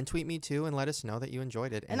 Yeah, and tweet me too, and let us know that you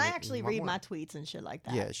enjoyed it. And I actually read my tweets and shit like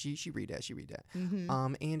that. Yeah, she read it.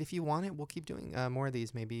 And if you want it, we'll keep doing more of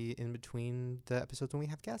these, maybe in between the episodes when we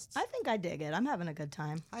have guests. I think I dig it. I'm having a good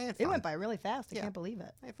time. I had fun. It went by really fast. I can't believe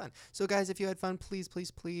it. I had fun. So, guys, if you had fun, please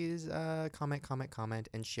comment,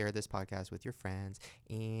 and share this podcast with your friends.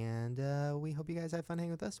 And we hope you guys had fun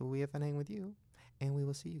hanging with us. Well, we have fun hanging with you. And we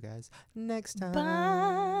will see you guys next time.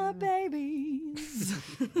 Bye, babies.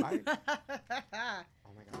 Bye. Oh, my God. I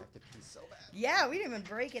have to pee so bad. Yeah, we didn't even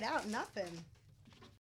break it out. Nothing.